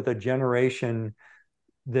especially with a generation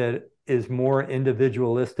that is more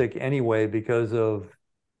individualistic anyway because of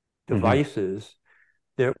devices,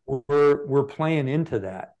 that we're playing into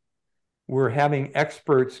that. We're having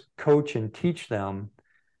experts coach and teach them.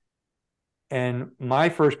 And my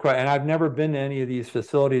first question, and I've never been to any of these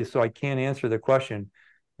facilities, so I can't answer the question,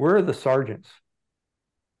 where are the sergeants?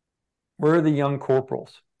 Where are the young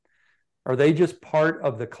corporals? Are they just part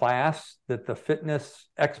of the class that the fitness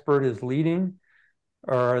expert is leading?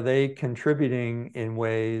 Or are they contributing in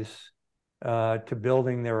ways to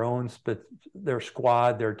building their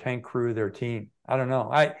squad, their tank crew, their team? I don't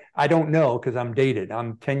know. I don't know because I'm dated.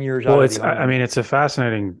 I'm 10 years out of the Army. I mean, it's a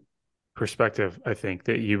fascinating perspective, I think,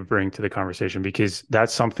 that you bring to the conversation, because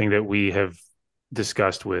that's something that we have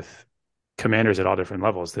discussed with commanders at all different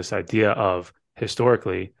levels. This idea of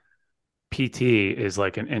historically, PT is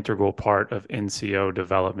like an integral part of NCO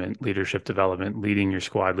development, leadership development, leading your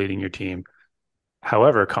squad, leading your team.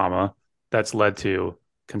 However, that's led to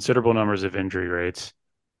considerable numbers of injury rates,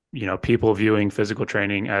 people viewing physical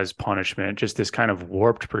training as punishment, just this kind of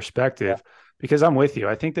warped perspective. Yeah. Because I'm with you.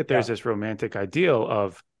 I think that there's this romantic ideal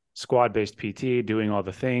of squad-based PT doing all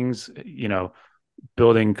the things,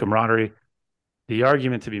 building camaraderie. The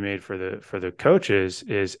argument to be made for the coaches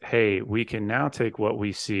is, hey, we can now take what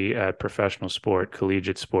we see at professional sport,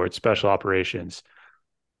 collegiate sport, special operations,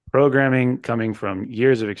 programming coming from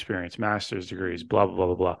years of experience, master's degrees, blah, blah, blah,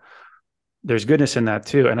 blah, blah. There's goodness in that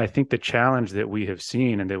too. And I think the challenge that we have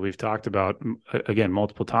seen and that we've talked about, again,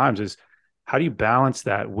 multiple times, is how do you balance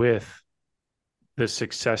that with the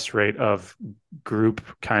success rate of group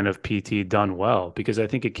kind of PT done well? Because I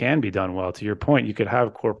think it can be done well. To your point, you could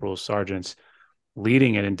have corporals, sergeants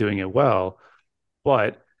leading it and doing it well,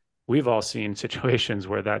 but we've all seen situations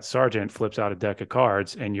where that sergeant flips out a deck of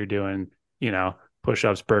cards and you're doing,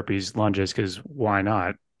 push-ups, burpees, lunges, because why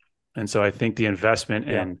not? And so I think the investment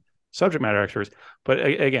in subject matter experts, but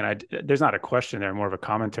again, there's not a question there, more of a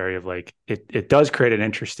commentary of like, it does create an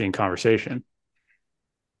interesting conversation.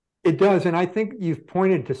 It does. And I think you've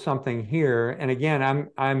pointed to something here. And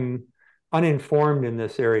again, I'm uninformed in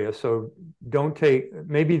this area, so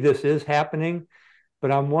maybe this is happening,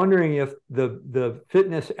 but I'm wondering if the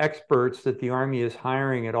fitness experts that the Army is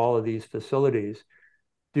hiring at all of these facilities,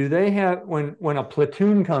 do they have, when a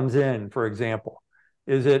platoon comes in, for example,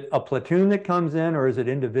 is it a platoon that comes in or is it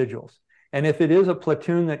individuals? And if it is a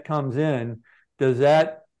platoon that comes in, does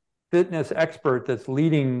that fitness expert that's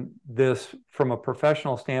leading this from a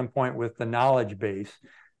professional standpoint with the knowledge base,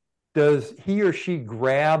 does he or she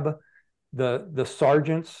grab the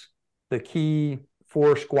sergeants, the key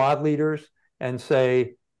 4 squad leaders, and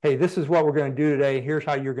say, hey, this is what we're going to do today. Here's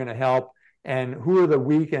how you're going to help. And who are the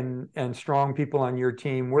weak and strong people on your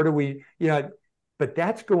team? Where do we, but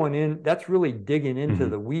that's going in, that's really digging into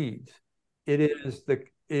the weeds. It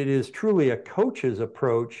is truly a coach's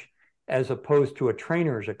approach as opposed to a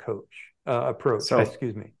trainer's approach. So,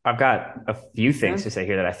 excuse me. I've got a few things to say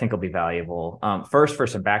here that I think will be valuable. First, for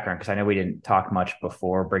some background, because I know we didn't talk much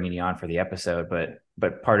before bringing you on for the episode,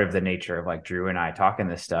 but part of the nature of like Drew and I talking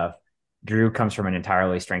this stuff, Drew comes from an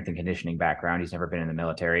entirely strength and conditioning background. He's never been in the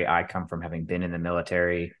military. I come from having been in the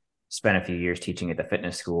military, spent a few years teaching at the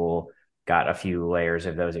fitness school, got a few layers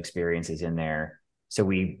of those experiences in there. So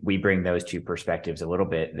we bring those two perspectives a little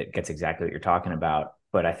bit that gets exactly what you're talking about.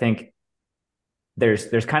 But I think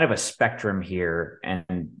there's kind of a spectrum here,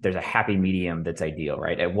 and there's a happy medium that's ideal,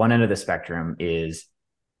 right? At one end of the spectrum is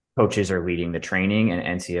coaches are leading the training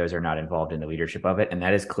and NCOs are not involved in the leadership of it. And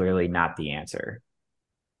that is clearly not the answer.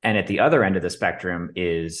 And at the other end of the spectrum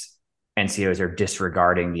is NCOs are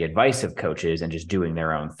disregarding the advice of coaches and just doing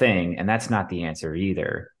their own thing. And that's not the answer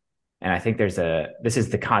either. And I think this is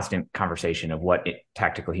the constant conversation of what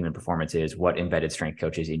tactical human performance is, what embedded strength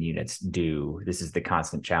coaches in units do. This is the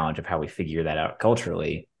constant challenge of how we figure that out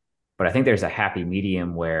culturally. But I think there's a happy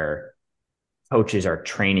medium where coaches are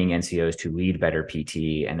training NCOs to lead better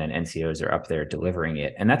PT, and then NCOs are up there delivering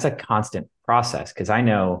it. And that's a constant process, because I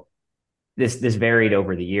know this varied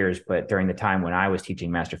over the years, but during the time when I was teaching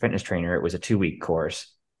master fitness trainer, it was a 2-week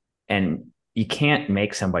course. And you can't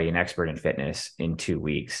make somebody an expert in fitness in 2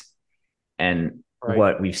 weeks. And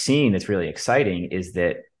what we've seen that's really exciting is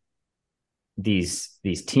that these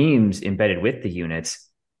teams embedded with the units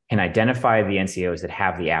can identify the NCOs that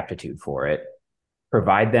have the aptitude for it,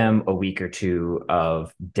 provide them a week or two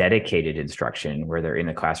of dedicated instruction where they're in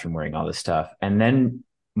the classroom wearing all this stuff, and then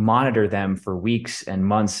monitor them for weeks and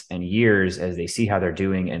months and years as they see how they're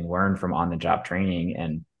doing and learn from on-the-job training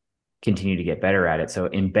and continue to get better at it. So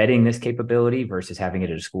embedding this capability versus having it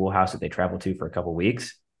at a schoolhouse that they travel to for a couple of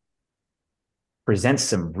weeks presents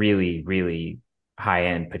some really, really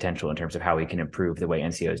high-end potential in terms of how we can improve the way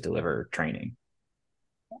NCOs deliver training.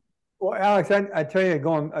 Well, Alex, I tell you,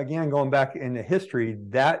 going back into history,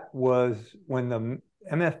 that was when the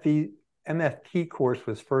MFT course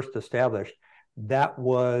was first established. That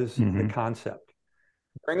was the concept.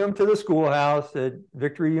 Bring them to the schoolhouse at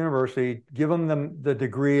Victory University, give them the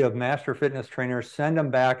degree of master fitness trainer, send them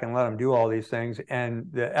back and let them do all these things. And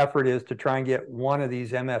the effort is to try and get one of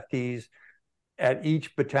these MFTs at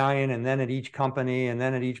each battalion, and then at each company, and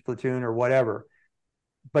then at each platoon or whatever.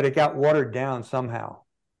 But it got watered down somehow.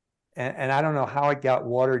 And I don't know how it got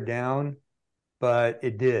watered down, but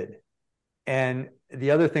it did. And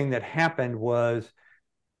the other thing that happened was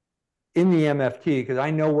in the MFT, because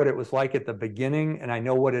I know what it was like at the beginning and I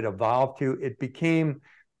know what it evolved to, it became,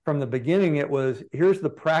 from the beginning, it was, here's the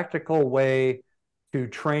practical way to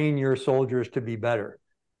train your soldiers to be better.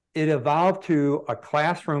 It evolved to a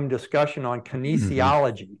classroom discussion on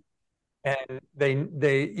kinesiology. And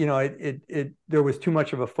there was too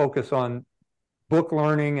much of a focus on book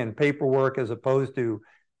learning and paperwork as opposed to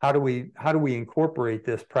how do we incorporate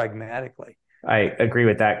this pragmatically. I agree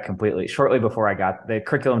with that completely. Shortly before the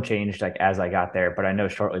curriculum changed like as I got there, but I know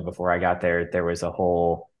shortly before I got there was a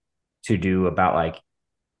whole to-do about like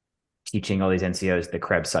teaching all these NCOs the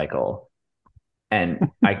Krebs cycle. And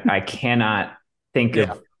I cannot think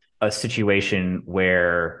of a situation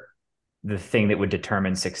where the thing that would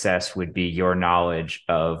determine success would be your knowledge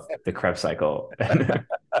of the Krebs cycle.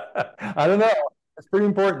 I don't know. It's pretty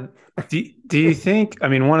important. Do you think, I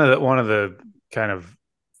mean, one of the kind of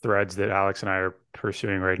threads that Alex and I are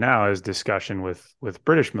pursuing right now is discussion with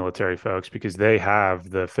British military folks, because they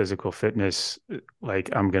have the physical fitness,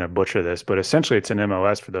 like, I'm going to butcher this, but essentially it's an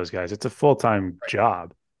MOS for those guys. It's a full-time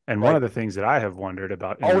job. And one of the things that I have wondered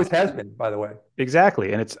about, always has been, by the way.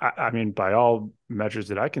 Exactly. And it's, I mean, by all measures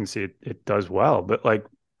that I can see, it does well, but like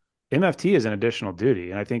MFT is an additional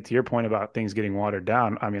duty. And I think to your point about things getting watered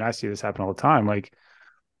down, I mean, I see this happen all the time. Like,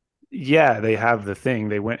 yeah, they have the thing,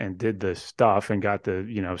 they went and did the stuff and got the,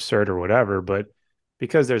 cert or whatever, but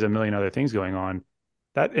because there's a million other things going on,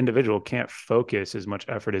 that individual can't focus as much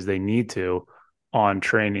effort as they need to on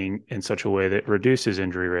training in such a way that reduces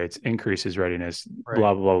injury rates, increases readiness,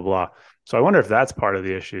 blah, blah, blah, blah. So I wonder if that's part of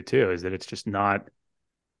the issue too, is that it's just not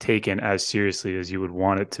taken as seriously as you would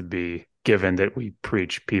want it to be, given that we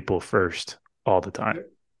preach people first all the time.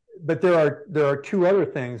 But there are two other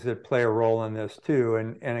things that play a role in this too.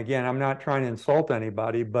 And again, I'm not trying to insult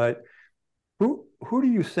anybody, but who do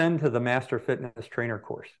you send to the master fitness trainer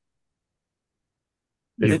course?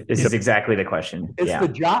 This is exactly the question. It's the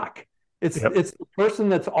jock. It's the person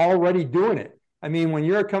that's already doing it. I mean, when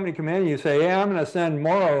you're a company commander, you say, "Yeah, I'm going to send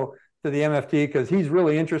Morrow to the MFT because he's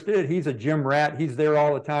really interested. He's a gym rat. He's there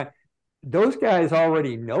all the time." Those guys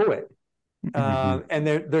already know it. And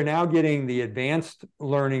they're now getting the advanced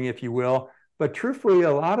learning, if you will. But truthfully,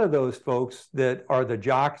 a lot of those folks that are the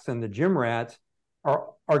jocks and the gym rats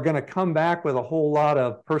are going to come back with a whole lot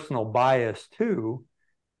of personal bias too.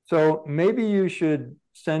 So maybe you should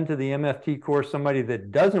send to the MFT course somebody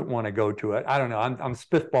that doesn't want to go to it. I don't know. I'm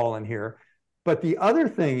spitballing here. But the other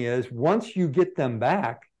thing is, once you get them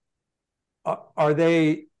back,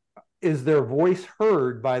 is their voice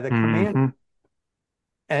heard by the commander?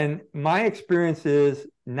 And my experience is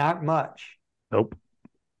not much. Nope.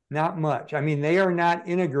 Not much. I mean, they are not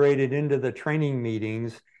integrated into the training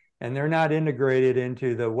meetings, and they're not integrated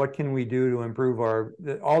into the what can we do to improve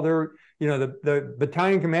the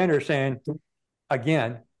battalion commander saying,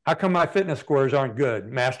 again, how come my fitness scores aren't good?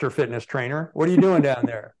 Master fitness trainer, what are you doing down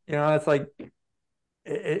there? It's like,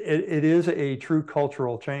 it is a true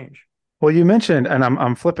cultural change. Well, you mentioned, and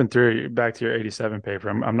I'm flipping through back to your 87 paper.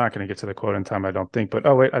 I'm not going to get to the quote in time, I don't think, but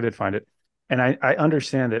oh wait, I did find it. And I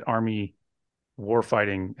understand that Army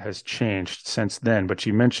warfighting has changed since then, but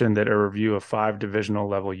you mentioned that a review of 5 divisional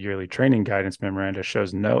level yearly training guidance memoranda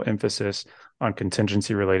shows no emphasis on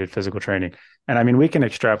contingency related physical training. And I mean, we can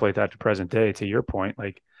extrapolate that to present day, to your point,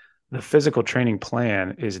 like the physical training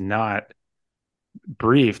plan is not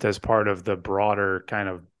briefed as part of the broader kind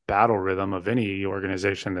of battle rhythm of any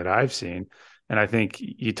organization that I've seen. And I think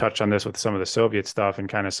you touched on this with some of the Soviet stuff and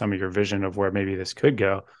kind of some of your vision of where maybe this could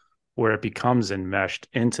go, where it becomes enmeshed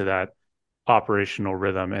into that operational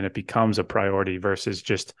rhythm and it becomes a priority versus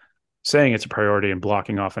just saying it's a priority and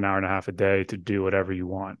blocking off an hour and a half a day to do whatever you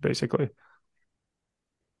want, basically.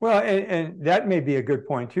 Well, and that may be a good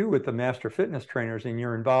point too with the master fitness trainers and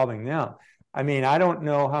you're involving them. I mean, I don't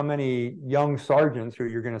know how many young sergeants who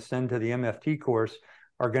you're going to send to the MFT course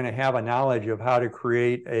are going to have a knowledge of how to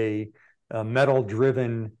create a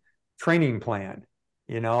metal-driven training plan,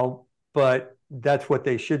 but that's what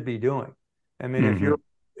they should be doing. I mean,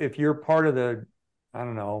 if you're part of the, I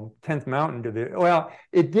don't know, 10th Mountain Division, well,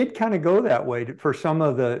 it did kind of go that way for some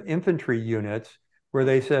of the infantry units where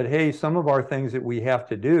they said, hey, some of our things that we have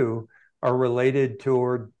to do are related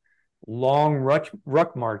toward long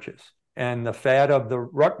ruck marches. And the fad of the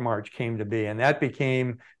ruck march came to be. And that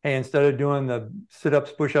became, hey, instead of doing the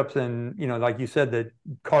sit-ups, push-ups, and, like you said, the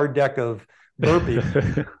card deck of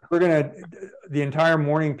burpees, the entire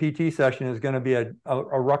morning PT session is going to be a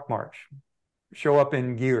ruck march. Show up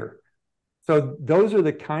in gear. So those are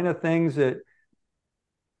the kind of things that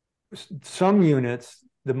some units,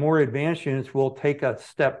 the more advanced units, will take a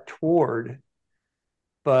step toward.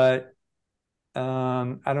 But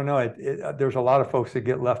I don't know. There's a lot of folks that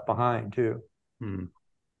get left behind too.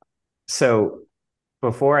 So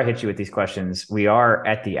before I hit you with these questions, we are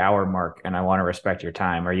at the hour mark and I want to respect your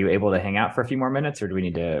time. Are you able to hang out for a few more minutes or do we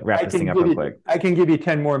need to wrap this thing up real quick? I can give you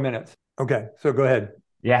 10 more minutes. Okay. So go ahead.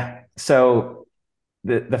 Yeah. So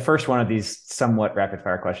the first one of these somewhat rapid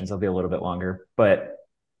fire questions will be a little bit longer, but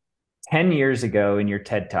 10 years ago in your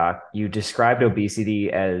TED Talk, you described obesity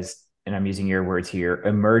as, and I'm using your words here,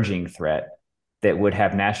 emerging threat that would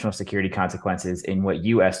have national security consequences in what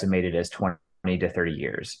you estimated as 20 to 30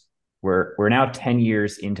 years. We're now 10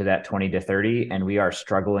 years into that 20 to 30, and we are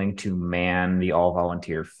struggling to man the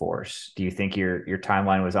all-volunteer force. Do you think your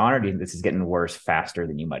timeline was on, or do you think this is getting worse faster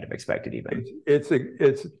than you might have expected even?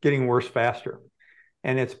 It's getting worse faster.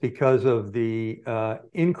 And it's because of the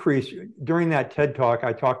increase. During that TED Talk,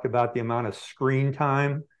 I talked about the amount of screen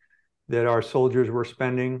time that our soldiers were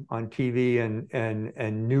spending on TV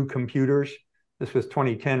and new computers. This was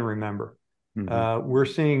 2010, remember. We're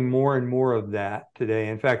seeing more and more of that today.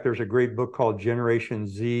 In fact, there's a great book called Generation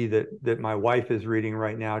Z that my wife is reading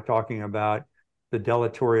right now, talking about the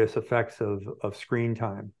deleterious effects of screen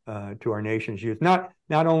time to our nation's youth, not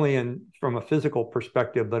only from a physical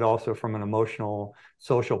perspective, but also from an emotional,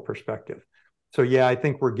 social perspective. So yeah, I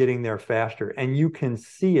think we're getting there faster, and you can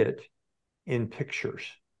see it in pictures.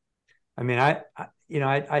 I mean,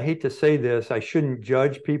 I hate to say this, I shouldn't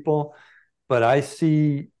judge people, but I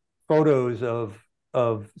see photos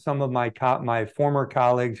of some of my former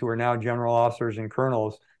colleagues who are now general officers and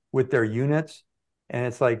colonels with their units, and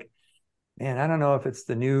it's like, man, I don't know if it's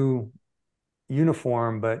the new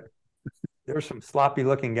uniform, but there's some sloppy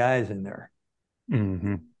looking guys in there.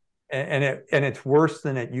 And it's worse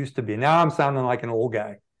than it used to be. Now I'm sounding like an old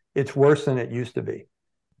guy. It's worse than it used to be.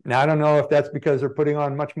 Now, I don't know if that's because they're putting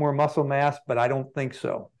on much more muscle mass, but I don't think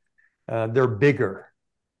so. They're bigger.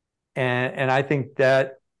 And I think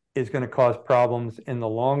that is going to cause problems in the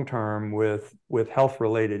long term with health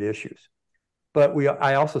related issues. But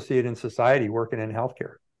I also see it in society working in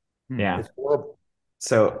healthcare. Yeah. It's horrible.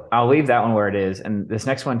 So I'll leave that one where it is. And this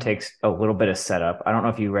next one takes a little bit of setup. I don't know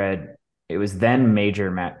if you read, it was then Major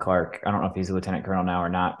Matt Clark. I don't know if he's a lieutenant colonel now or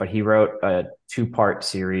not, but he wrote a 2-part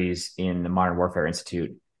series in the Modern Warfare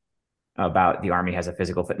Institute about the Army has a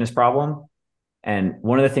physical fitness problem. And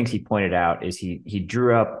one of the things he pointed out is he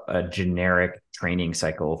drew up a generic training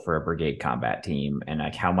cycle for a brigade combat team and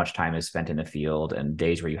like how much time is spent in the field and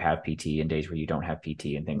days where you have PT and days where you don't have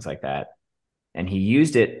PT and things like that. And he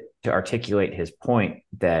used it to articulate his point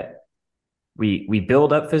that we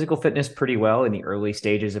build up physical fitness pretty well in the early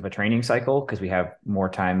stages of a training cycle because we have more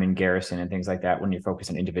time in garrison and things like that when you're focused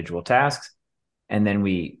on individual tasks. And then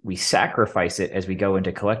we sacrifice it as we go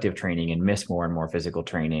into collective training and miss more and more physical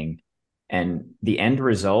training. And the end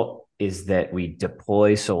result is that we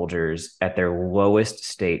deploy soldiers at their lowest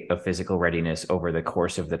state of physical readiness over the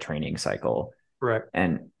course of the training cycle. Correct.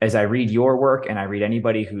 And as I read your work and I read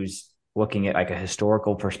anybody who's looking at like a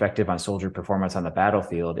historical perspective on soldier performance on the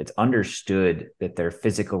battlefield, it's understood that their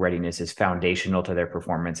physical readiness is foundational to their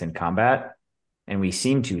performance in combat. And we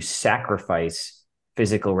seem to sacrifice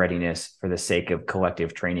physical readiness for the sake of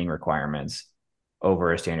collective training requirements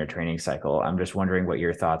over a standard training cycle. I'm just wondering what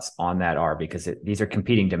your thoughts on that are, because these are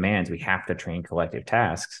competing demands. We have to train collective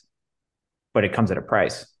tasks, but it comes at a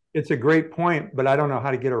price. It's a great point, but I don't know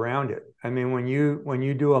how to get around it. I mean, when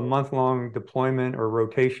you do a month-long deployment or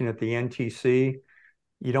rotation at the NTC,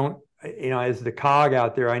 you don't, as the cog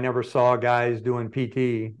out there, I never saw guys doing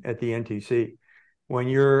PT at the NTC. When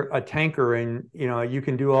you're a tanker and, you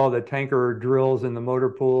can do all the tanker drills in the motor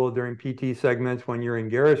pool during PT segments when you're in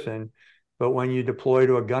garrison, but when you deploy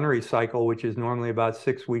to a gunnery cycle, which is normally about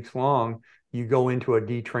 6 weeks long, you go into a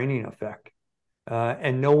detraining effect.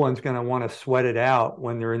 And no one's going to want to sweat it out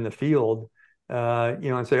when they're in the field,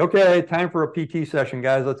 and say, okay, time for a PT session,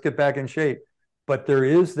 guys, let's get back in shape. But there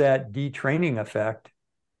is that detraining effect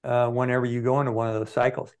whenever you go into one of those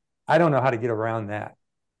cycles. I don't know how to get around that.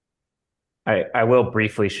 I will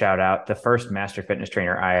briefly shout out the first master fitness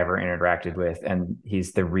trainer I ever interacted with, and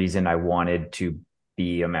he's the reason I wanted to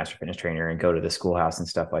be a master fitness trainer and go to the schoolhouse and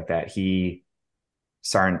stuff like that.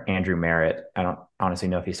 Sergeant Andrew Merritt. I don't honestly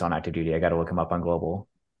know if he's still on active duty. I got to look him up on Global.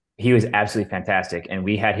 He was absolutely fantastic. And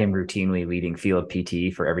we had him routinely leading field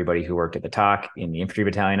PT for everybody who worked at the TOC in the infantry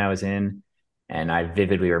battalion I was in. And I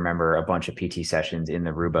vividly remember a bunch of PT sessions in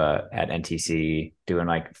the Ruba at NTC doing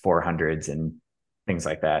like 400s and things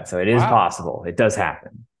like that. So it is possible. It does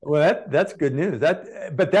happen. Well, that's good news.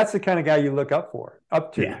 But that's the kind of guy you look up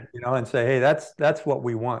to, Yeah. And say, hey, that's what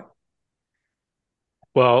we want.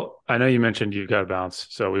 Well, I know you mentioned you've got to bounce,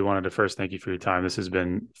 so we wanted to first thank you for your time. This has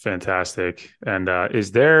been fantastic. And I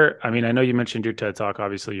know you mentioned your TED Talk,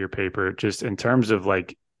 obviously your paper, just in terms of like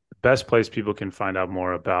the best place people can find out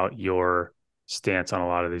more about your stance on a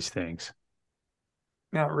lot of these things.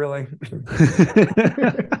 Not really.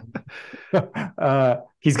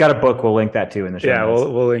 He's got a book. We'll link that too in the show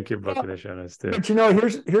notes. We'll link your book in the show notes too. But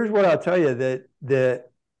here's what I'll tell you, that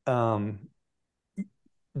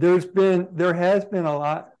there has been a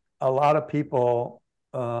lot of people,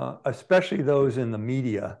 especially those in the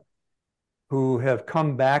media, who have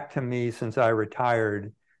come back to me since I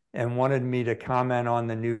retired and wanted me to comment on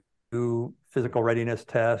the new physical readiness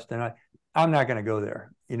test, and I'm not going to go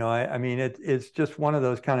there. It's just one of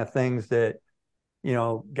those kind of things that,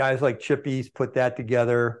 guys like Chip East put that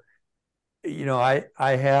together. I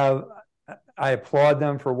applaud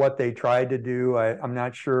them for what they tried to do. I'm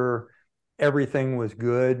not sure everything was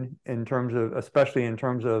good especially in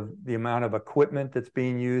terms of the amount of equipment that's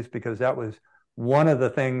being used, because that was one of the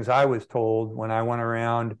things I was told when I went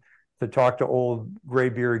around to talk to old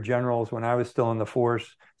graybeard generals when I was still in the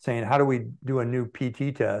force, saying, how do we do a new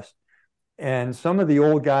PT test? And some of the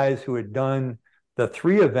old guys who had done the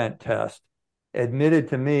 3-event test admitted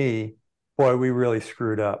to me, boy, we really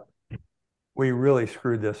screwed up. We really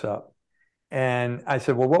screwed this up. And I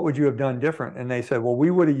said, well, what would you have done different? And they said, well, we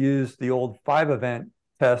would have used the old 5-event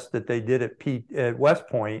test that they did at West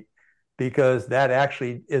Point, because that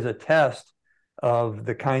actually is a test of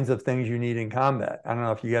the kinds of things you need in combat. I don't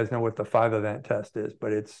know if you guys know what the 5-event test is,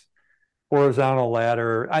 but it's horizontal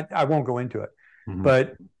ladder. I won't go into it. Mm-hmm.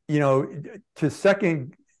 But,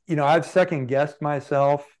 I've second guessed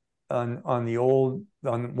myself on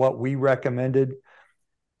what we recommended.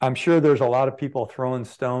 I'm sure there's a lot of people throwing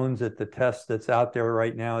stones at the test that's out there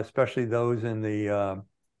right now, especially those in the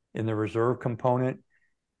reserve component.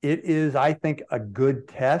 It is, I think, a good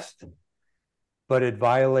test, but it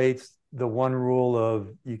violates the one rule of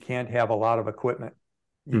you can't have a lot of equipment.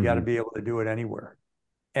 You got to be able to do it anywhere.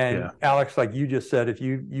 And Alex, like you just said, if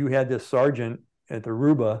you had this sergeant at the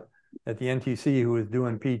Ruba at the NTC who was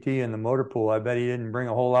doing PT in the motor pool, I bet he didn't bring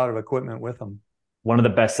a whole lot of equipment with him. One of the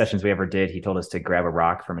best sessions we ever did, he told us to grab a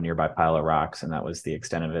rock from a nearby pile of rocks, and that was the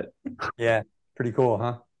extent of it. Yeah, pretty cool,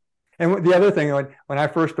 huh? And the other thing, when I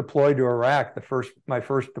first deployed to Iraq, my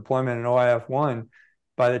first deployment in OIF-1,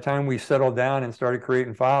 by the time we settled down and started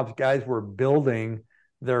creating FOBs, guys were building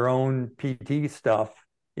their own PT stuff,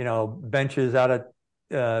 benches out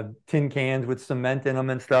of tin cans with cement in them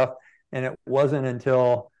and stuff. And it wasn't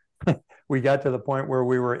until we got to the point where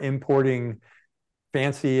we were importing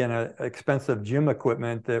fancy and expensive gym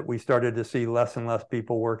equipment that we started to see less and less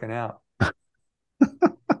people working out.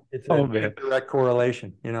 It's a direct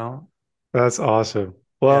correlation, That's awesome.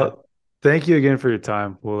 Well, Thank you again for your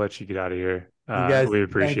time. We'll let you get out of here. You guys, we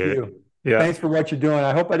appreciate it. Yeah. Thanks for what you're doing.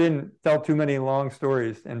 I hope I didn't tell too many long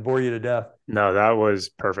stories and bore you to death. No, that was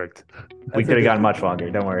perfect. We could have gone much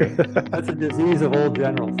longer. Don't worry. That's a disease of old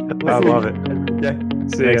generals. I love it.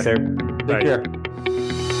 Thanks, sir. Take care.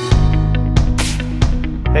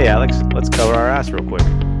 Hey, Alex, let's cover our ass real quick.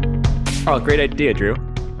 Oh, great idea, Drew.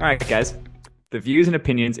 All right, guys. The views and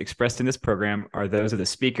opinions expressed in this program are those of the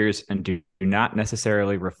speakers and do not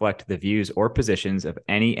necessarily reflect the views or positions of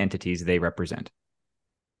any entities they represent.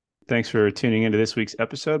 Thanks for tuning into this week's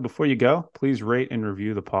episode. Before you go, please rate and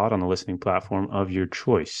review the pod on the listening platform of your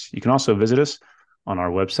choice. You can also visit us on our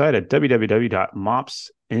website at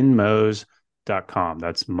www.mopsinmos.com.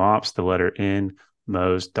 That's mops, the letter N,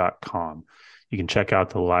 mos.com. You can check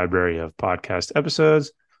out the library of podcast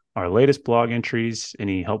episodes, our latest blog entries,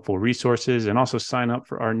 any helpful resources, and also sign up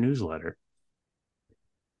for our newsletter.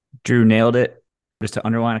 Drew nailed it. Just to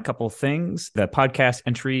underline a couple of things, the podcast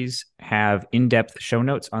entries have in-depth show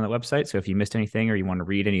notes on the website. So if you missed anything or you want to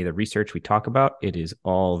read any of the research we talk about, it is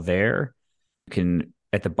all there. You can,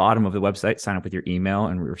 at the bottom of the website, sign up with your email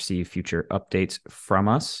and receive future updates from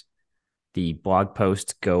us. The blog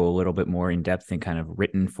posts go a little bit more in depth in kind of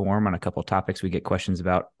written form on a couple of topics we get questions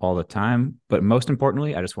about all the time. But most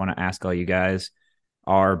importantly, I just want to ask all you guys,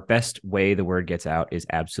 our best way the word gets out is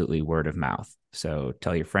absolutely word of mouth. So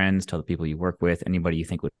tell your friends, tell the people you work with, anybody you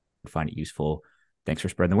think would find it useful. Thanks for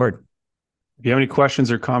spreading the word. If you have any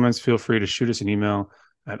questions or comments, feel free to shoot us an email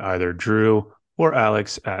at either Drew or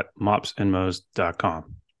Alex at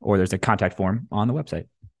mopsinmos.com. Or there's a contact form on the website.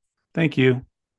 Thank you.